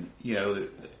variations, and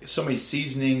so many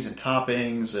seasonings and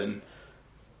toppings, and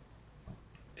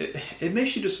it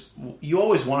makes you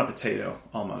always want a potato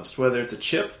almost, whether it's a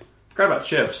chip. Forgot about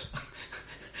chips.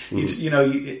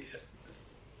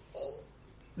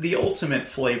 The ultimate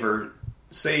flavor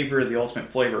savor, the ultimate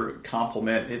flavor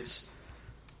complement.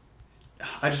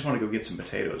 I just want to go get some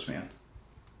potatoes, man.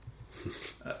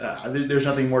 There's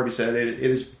nothing more to be said. It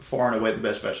is far and away the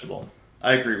best vegetable.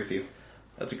 I agree with you.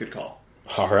 That's a good call.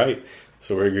 All right.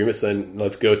 So we're in agreement. Then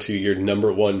let's go to your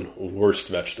number 1 worst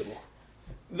vegetable.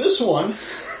 This one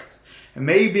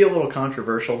may be a little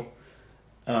controversial.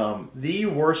 The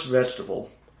worst vegetable,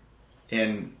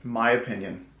 in my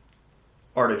opinion,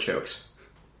 artichokes.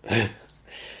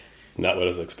 Not what I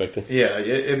was expecting. Yeah,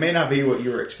 it may not be what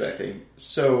you were expecting.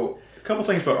 So, a couple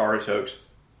things about artichokes.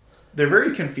 They're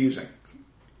very confusing.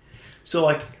 So,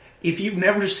 like, if you've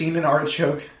never seen an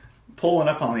artichoke, pull one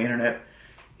up on the internet.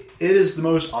 It is the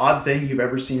most odd thing you've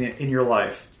ever seen in your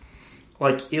life.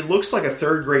 Like, it looks like a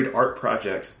 3rd grade art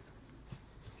project.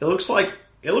 It looks like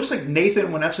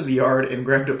Nathan went out to the yard and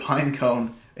grabbed a pine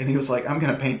cone, and he was like, I'm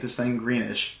going to paint this thing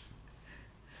greenish.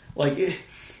 Like,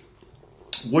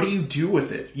 what do you do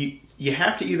with it? You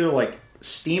have to either, like,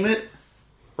 steam it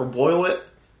or boil it,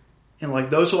 and,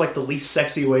 like, those are, like, the least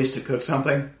sexy ways to cook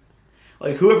something.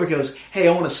 Like, whoever goes, hey,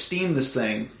 I want to steam this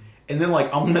thing, and then,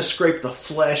 like, I'm going to scrape the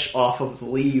flesh off of the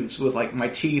leaves with, like, my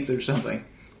teeth or something.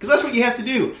 Because that's what you have to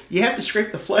do. You have to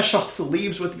scrape the flesh off the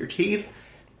leaves with your teeth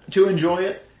to enjoy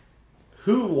it.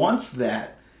 Who wants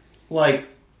that? Like,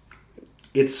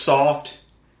 it's soft,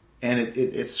 and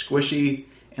it's squishy,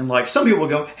 and, like, some people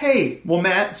go, hey, well,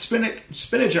 Matt, spinach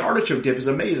and artichoke dip is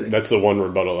amazing. That's the one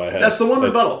rebuttal I had. That's the one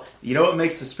rebuttal. You know what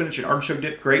makes the spinach and artichoke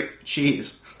dip great?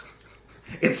 Cheese.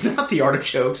 It's not the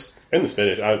artichokes. And the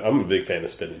spinach. I'm a big fan of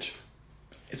spinach.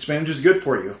 Spinach is good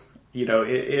for you.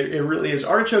 It really is.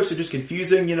 Artichokes are just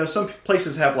confusing. Some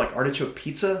places have, like, artichoke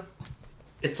pizza.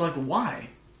 It's like, why?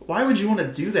 Why would you want to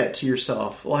do that to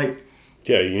yourself? Like,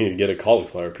 yeah, you need to get a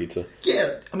cauliflower pizza.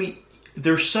 Yeah, I mean,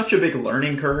 there's such a big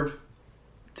learning curve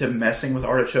to messing with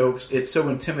artichokes. It's so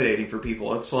intimidating for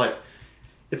people. It's like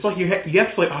you have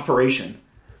to play Operation.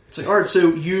 It's like, all right, so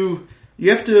you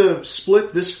have to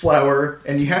split this flower,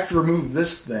 and you have to remove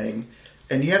this thing,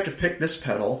 and you have to pick this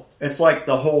petal. It's like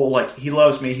the whole, like, he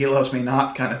loves me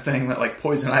not kind of thing that, like,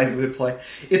 Poison Ivy would play.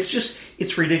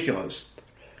 It's ridiculous.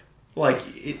 Like,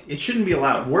 it shouldn't be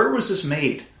allowed. Where was this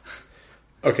made?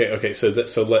 Okay. It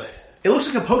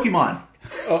looks like a Pokemon.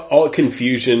 All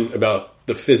confusion about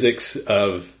the physics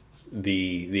of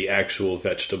the actual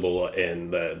vegetable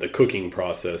and the cooking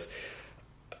process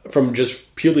from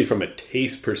just purely from a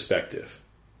taste perspective.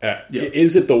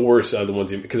 Is it the worst out of the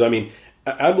ones because I mean,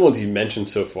 out of the ones you mentioned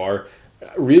so far,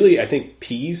 really I think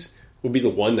peas would be the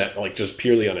one that, like, just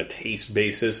purely on a taste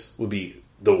basis would be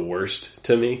the worst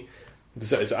to me.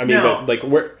 Besides, I mean, but, like,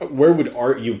 where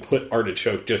would you put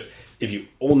artichoke just if you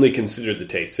only consider the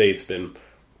taste? Say it's been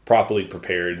properly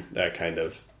prepared, that kind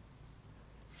of.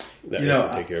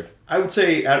 That take care of. I would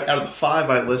say out of the 5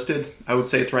 I listed, I would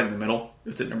say it's right in the middle.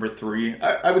 It's at number 3.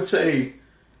 I would say,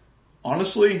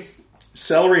 honestly,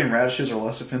 celery and radishes are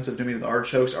less offensive to me than the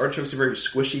artichokes. Artichokes are very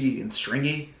squishy and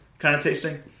stringy kind of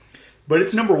tasting. But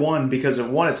it's number 1 because of,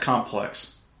 1, it's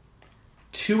complex.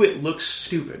 to it looks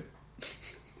stupid.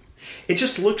 It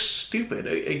just looks stupid.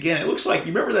 Again, it looks like,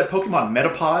 you remember that Pokemon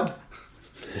Metapod?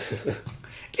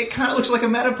 It kind of looks like a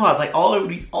Metapod. Like all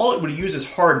it would use is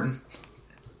harden.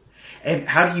 And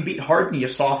how do you beat harden? You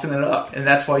soften it up, and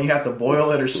that's why you have to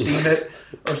boil it or steam it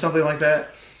or something like that.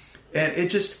 And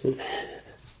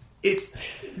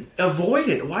avoid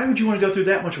it. Why would you want to go through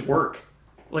that much work?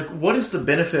 Like, what is the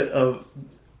benefit of,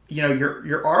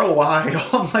 your ROI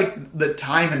on like the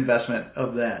time investment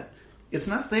of that? It's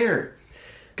not there.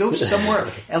 Go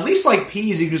somewhere. At least like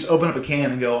peas, you can just open up a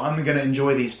can and go, I'm going to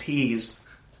enjoy these peas.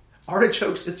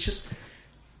 Artichokes, it's just,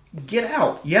 get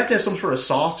out. You have to have some sort of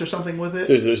sauce or something with it.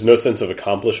 So there's no sense of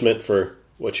accomplishment for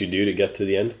what you do to get to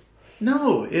the end?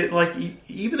 No.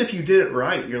 Even if you did it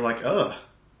right, you're like, ugh,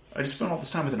 I just spent all this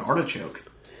time with an artichoke.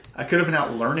 I could have been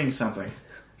out learning something.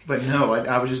 But no,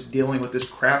 I was just dealing with this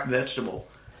crap vegetable.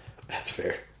 That's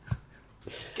fair.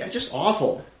 Yeah, just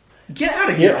awful. Get out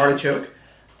of here, artichoke.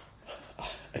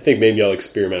 I think maybe I'll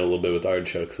experiment a little bit with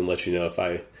artichokes and let you know if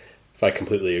I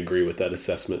completely agree with that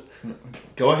assessment.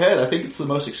 Go ahead. I think it's the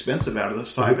most expensive out of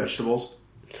those 5 vegetables.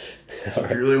 So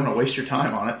if you really want to waste your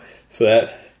time on it. So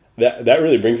that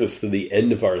really brings us to the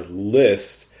end of our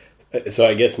list. So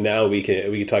I guess now we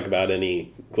can talk about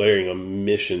any glaring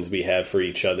omissions we have for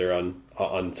each other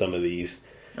on some of these.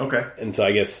 Okay. And so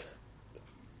I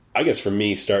guess for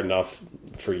me, starting off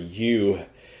for you,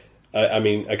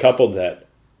 a couple that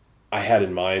I had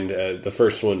in mind. The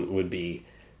first one would be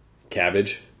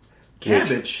cabbage.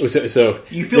 Cabbage. So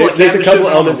you feel like there's cabbage a couple should be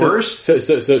elements. the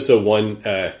worst? So one.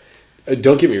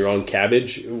 Don't get me wrong.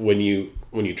 Cabbage, when you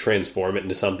transform it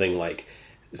into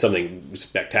something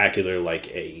spectacular, like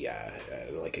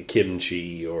a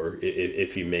kimchi, or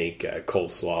if you make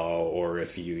coleslaw, or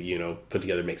if you put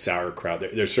together, make sauerkraut.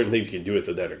 There's certain things you can do with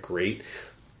it that are great,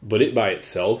 but it by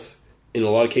itself, in a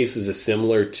lot of cases, is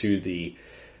similar to the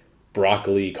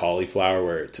broccoli, cauliflower,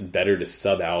 where it's better to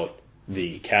sub out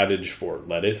the cabbage for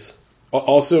lettuce.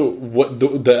 Also, what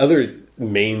the other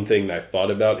main thing that I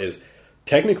thought about is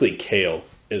technically kale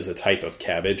is a type of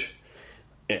cabbage,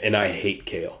 and I hate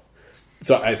kale.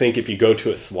 So I think if you go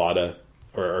to a Salata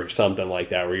or something like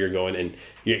that, where you're going and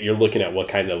you're looking at what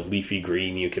kind of leafy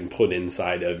green you can put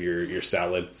inside of your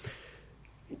salad,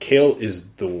 kale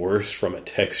is the worst from a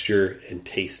texture and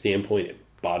taste standpoint. It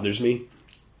bothers me.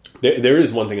 There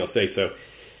is one thing I'll say. So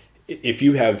if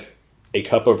you have a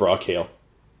cup of raw kale,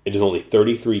 it is only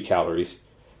 33 calories.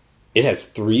 It has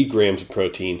 3 grams of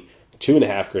protein,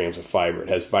 2.5 grams of fiber. It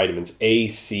has vitamins A,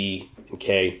 C, and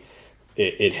K.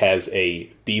 It has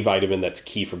a B vitamin that's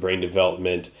key for brain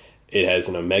development. It has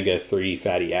an omega-3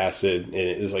 fatty acid.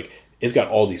 And it's got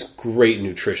all these great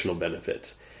nutritional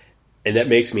benefits. And that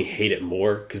makes me hate it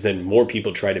more, because then more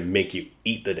people try to make you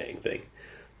eat the dang thing.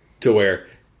 To where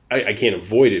I can't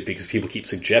avoid it because people keep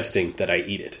suggesting that I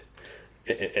eat it.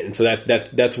 And so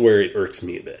that's where it irks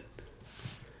me a bit.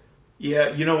 Yeah,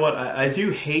 you know what? I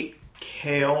do hate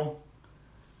kale,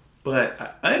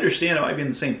 but I understand it might be in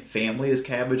the same family as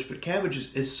cabbage, but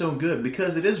cabbage is so good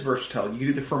because it is versatile. You can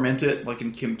either ferment it, like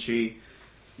in kimchi.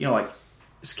 Like,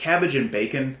 it's cabbage and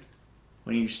bacon.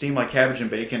 When you steam like cabbage and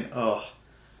bacon, oh,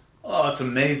 it's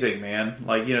amazing, man.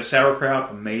 Like,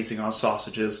 sauerkraut, amazing on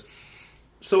sausages.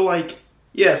 So, like,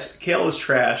 yes, kale is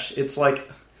trash. It's like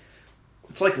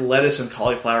lettuce and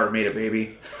cauliflower made a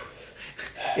baby.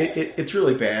 It's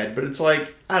really bad, but it's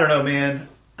like, I don't know, man.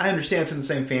 I understand it's in the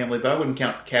same family, but I wouldn't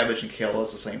count cabbage and kale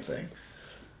as the same thing.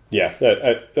 Yeah,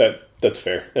 that's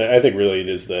fair. I think really it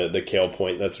is the kale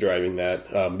point that's driving that.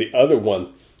 The other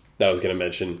one that I was going to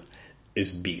mention is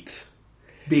beets.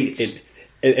 Beets.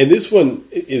 And this one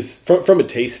is, from a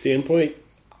taste standpoint,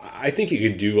 I think you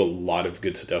could do a lot of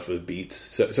good stuff with beets.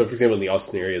 So for example, in the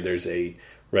Austin area, there's a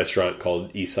restaurant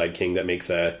called Eastside King that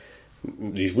makes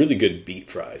these really good beet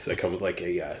fries that come with like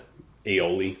a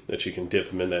aioli that you can dip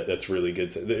them in. That's really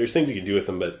good. So there's things you can do with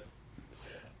them, but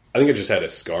I think I just had a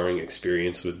scarring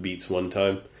experience with beets one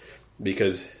time,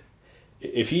 because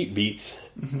if you eat beets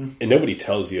and nobody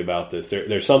tells you about this,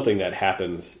 there's something that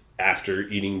happens after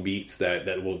eating beets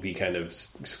that will be kind of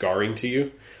scarring to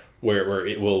you, where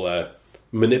it will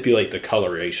manipulate the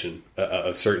coloration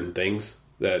of certain things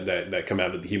that come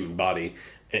out of the human body,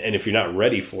 and if you're not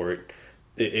ready for it,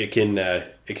 it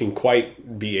can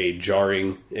quite be a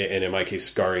jarring, and in my case,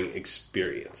 scarring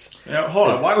experience. Now, hold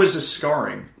on. Why was this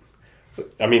scarring?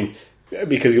 I mean,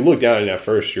 because you look down at it at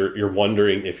first, you're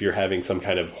wondering if you're having some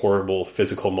kind of horrible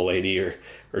physical malady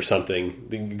or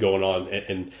something going on,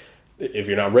 and if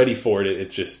you're not ready for it,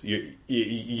 it's just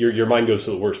your mind goes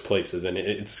to the worst places, and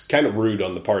it's kind of rude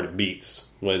on the part of beets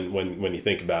when you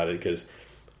think about it, because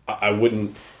I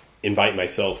wouldn't invite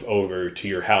myself over to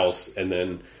your house and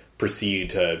then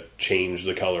proceed to change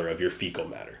the color of your fecal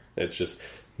matter. It's just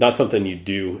not something you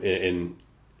do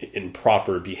in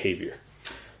proper behavior.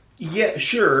 Yeah,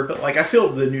 sure, but like I feel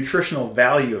the nutritional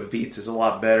value of beets is a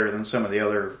lot better than some of the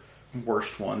other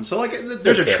worst ones. So like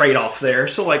there's a trade-off there.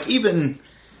 So like even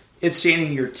it's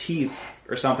staining your teeth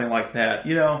or something like that,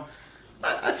 you know,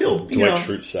 I feel Dwight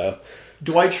Schrute style.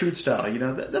 Dwight Schrute style, you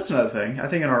know, that's another thing. I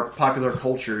think in our popular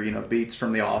culture, you know, beats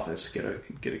from The Office get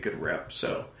a good rep.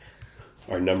 So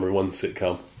our number one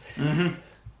sitcom. Mm-hmm.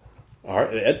 All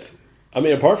right,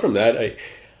 apart from that,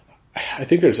 I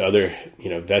think there's other, you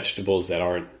know, vegetables that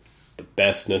aren't the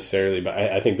best necessarily, but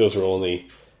I think those are only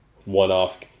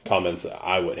one-off comments that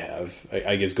I would have.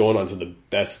 I guess going on to the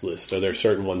best list, are there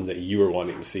certain ones that you were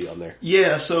wanting to see on there?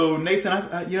 Yeah, so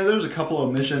Nathan, you know, there was a couple of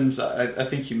omissions I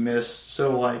think you missed.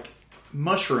 So like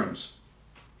mushrooms.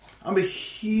 I'm a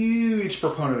huge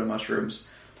proponent of mushrooms.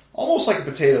 Almost like a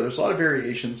potato. There's a lot of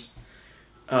variations.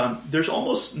 There's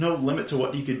almost no limit to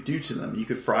what you could do to them. You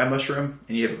could fry mushroom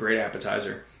and you have a great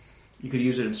appetizer. You could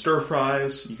use it in stir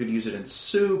fries. You could use it in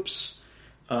soups.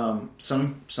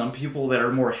 Some people that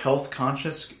are more health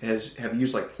conscious have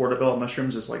used like portobello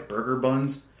mushrooms as like burger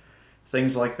buns,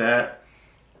 things like that.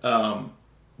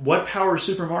 What powers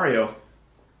Super Mario?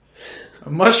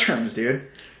 Mushrooms, dude.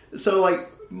 So like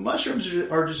mushrooms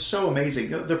are just so amazing.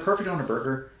 They're perfect on a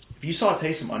burger. If you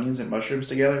saute some onions and mushrooms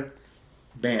together,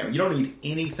 bam, you don't need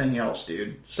anything else,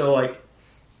 dude. So like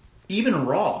even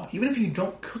raw, even if you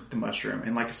don't cook the mushroom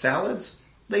in like salads,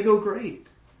 they go great.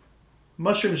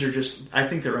 Mushrooms are just, I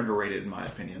think they're underrated in my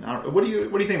opinion. What do you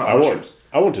think about mushrooms?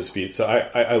 I won't dispute. So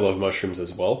I love mushrooms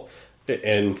as well.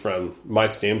 And from my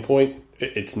standpoint,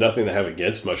 it's nothing to have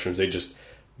against mushrooms. They just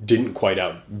didn't quite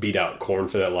beat out corn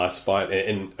for that last spot.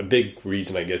 And a big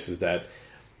reason, I guess, is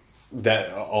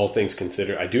that all things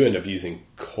considered, I do end up using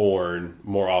corn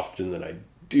more often than I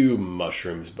do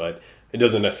mushrooms, but it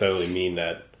doesn't necessarily mean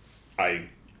that I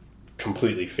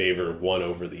completely favor one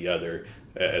over the other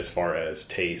as far as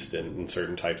taste and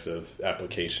certain types of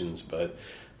applications, but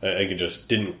I just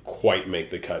didn't quite make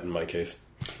the cut in my case.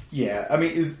 Yeah, I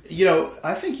mean, you know,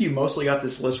 I think you mostly got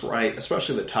this list right,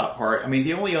 especially the top part. I mean,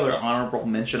 the only other honorable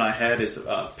mention I had is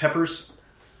peppers.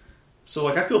 So,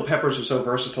 like, I feel peppers are so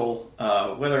versatile,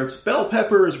 whether it's bell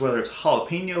peppers, whether it's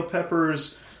jalapeno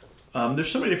peppers.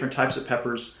 There's so many different types of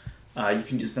peppers. You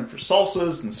can use them for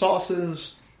salsas and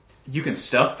sauces. You can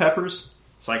stuff peppers.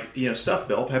 It's like, you know, stuffed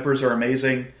bell peppers are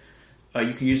amazing.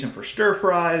 You can use them for stir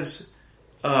fries.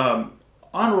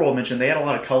 Honorable mention, they add a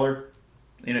lot of color.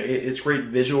 You know, it's great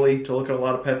visually to look at a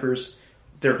lot of peppers.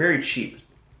 They're very cheap.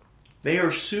 They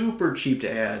are super cheap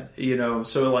to add, you know.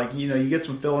 So, like, you know, you get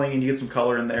some filling and you get some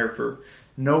color in there for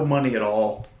no money at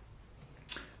all.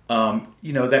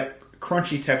 You know, that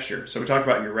crunchy texture. So we talked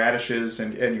about your radishes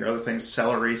and your other things,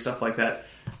 celery, stuff like that.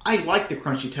 I like the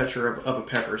crunchy texture of a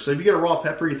pepper. So if you get a raw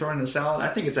pepper, you throw it in a salad,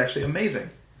 I think it's actually amazing.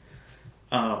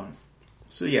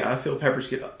 So yeah, I feel peppers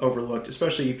get overlooked,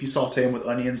 especially if you saute them with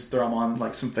onions, throw them on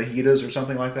like some fajitas or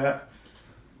something like that.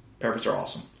 Peppers are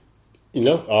awesome. You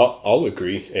know, I'll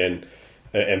agree. And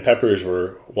peppers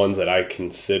were ones that I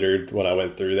considered when I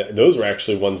went through that. Those were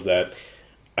actually ones that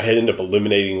I had ended up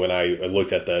eliminating when I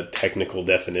looked at the technical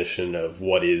definition of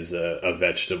what is a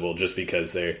vegetable, just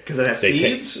because it has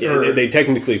seeds. They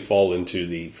technically fall into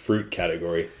the fruit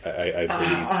category. I believe.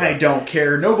 I don't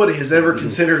care. Nobody has ever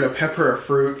considered a pepper a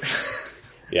fruit.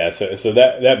 Yeah. So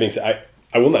that being said,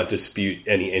 I will not dispute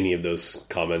any of those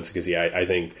comments because I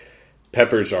think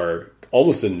peppers are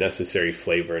almost a necessary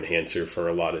flavor enhancer for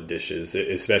a lot of dishes,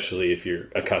 especially if you're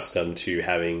accustomed to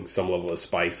having some level of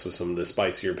spice with some of the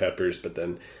spicier peppers. But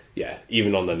then, yeah,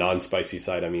 even on the non-spicy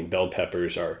side, I mean, bell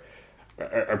peppers are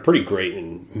pretty great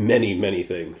in many, many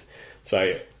things. So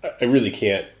I really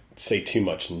can't say too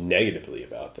much negatively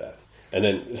about that. And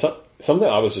then something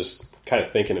I was just kind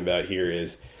of thinking about here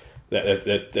is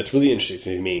that's really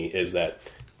interesting to me is that,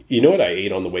 you know what I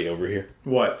ate on the way over here?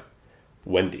 What?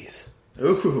 Wendy's.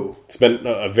 Ooh. It's been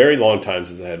a very long time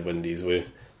since I had Wendy's.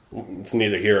 It's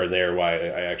neither here or there why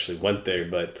I actually went there,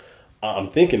 but I'm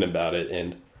thinking about it,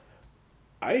 and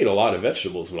I ate a lot of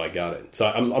vegetables when I got it. So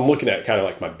I'm looking at kind of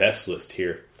like my best list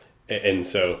here. And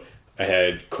so I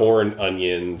had corn,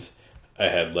 onions, I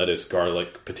had lettuce,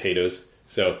 garlic, potatoes.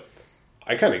 So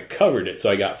I kind of covered it.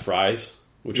 So I got fries,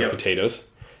 which are potatoes.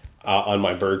 On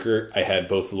my burger, I had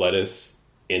both lettuce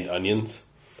and onions.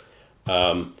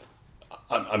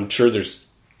 I'm sure there's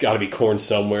got to be corn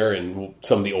somewhere and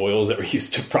some of the oils that were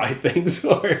used to fry things,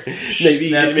 or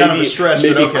maybe kind of a stretch,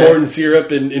 maybe okay. Corn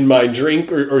syrup in my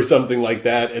drink or something like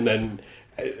that. And then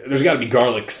there's got to be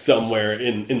garlic somewhere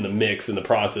in the mix, in the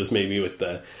process, maybe with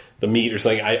the the meat or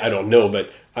something. I don't know, but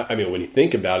I mean, when you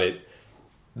think about it,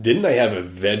 didn't I have a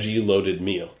veggie loaded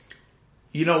meal?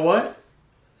 You know what?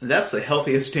 That's the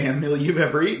healthiest damn meal you've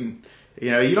ever eaten.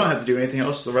 You know, you don't have to do anything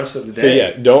else the rest of the day. So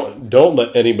yeah, don't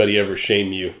let anybody ever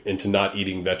shame you into not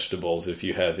eating vegetables if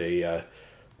you have a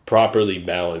properly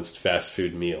balanced fast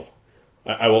food meal.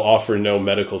 I will offer no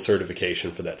medical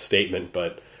certification for that statement,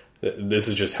 but this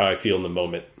is just how I feel in the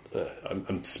moment.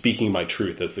 I'm speaking my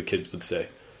truth, as the kids would say.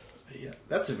 Yeah,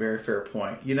 that's a very fair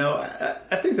point. You know,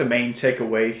 I think the main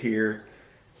takeaway here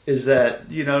is that,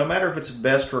 you know, no matter if it's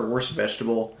best or worst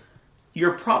vegetable,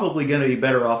 you're probably going to be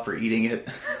better off for eating it.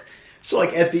 So,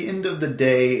 like, at the end of the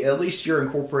day, at least you're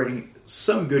incorporating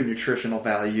some good nutritional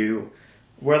value,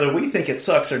 whether we think it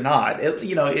sucks or not.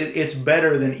 It's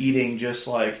better than eating just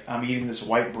like, I'm eating this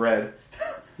white bread,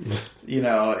 you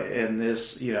know, and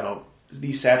this, you know,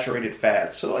 these saturated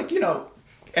fats. So, like, you know,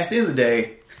 at the end of the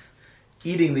day,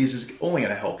 eating these is only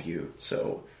going to help you.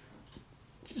 So,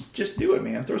 just do it,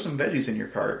 man. Throw some veggies in your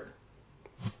cart.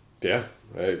 Yeah,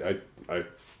 I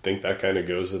think that kind of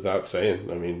goes without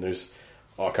saying. I mean, there's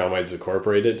all kinds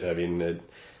incorporated. I mean,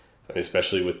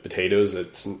 especially with potatoes,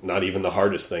 it's not even the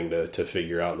hardest thing to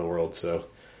figure out in the world. So,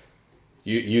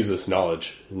 you use this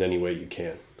knowledge in any way you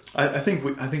can. I think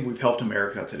we've helped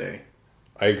America today.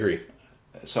 I agree.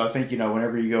 So I think, you know,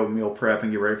 whenever you go meal prep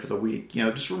and get ready for the week, you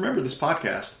know, just remember this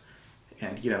podcast,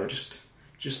 and, you know, just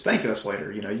thank us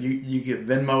later. You know, you could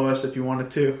Venmo us if you wanted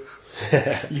to.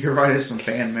 You could write us some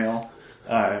fan mail.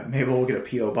 Maybe we'll get a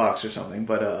P.O. box or something.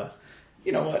 But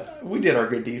you know what? We did our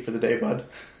good deed for the day, bud.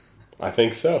 I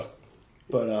think so.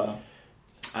 But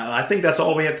I think that's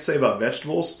all we have to say about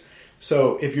vegetables.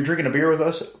 So if you're drinking a beer with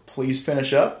us, please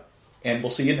finish up, and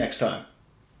we'll see you next time.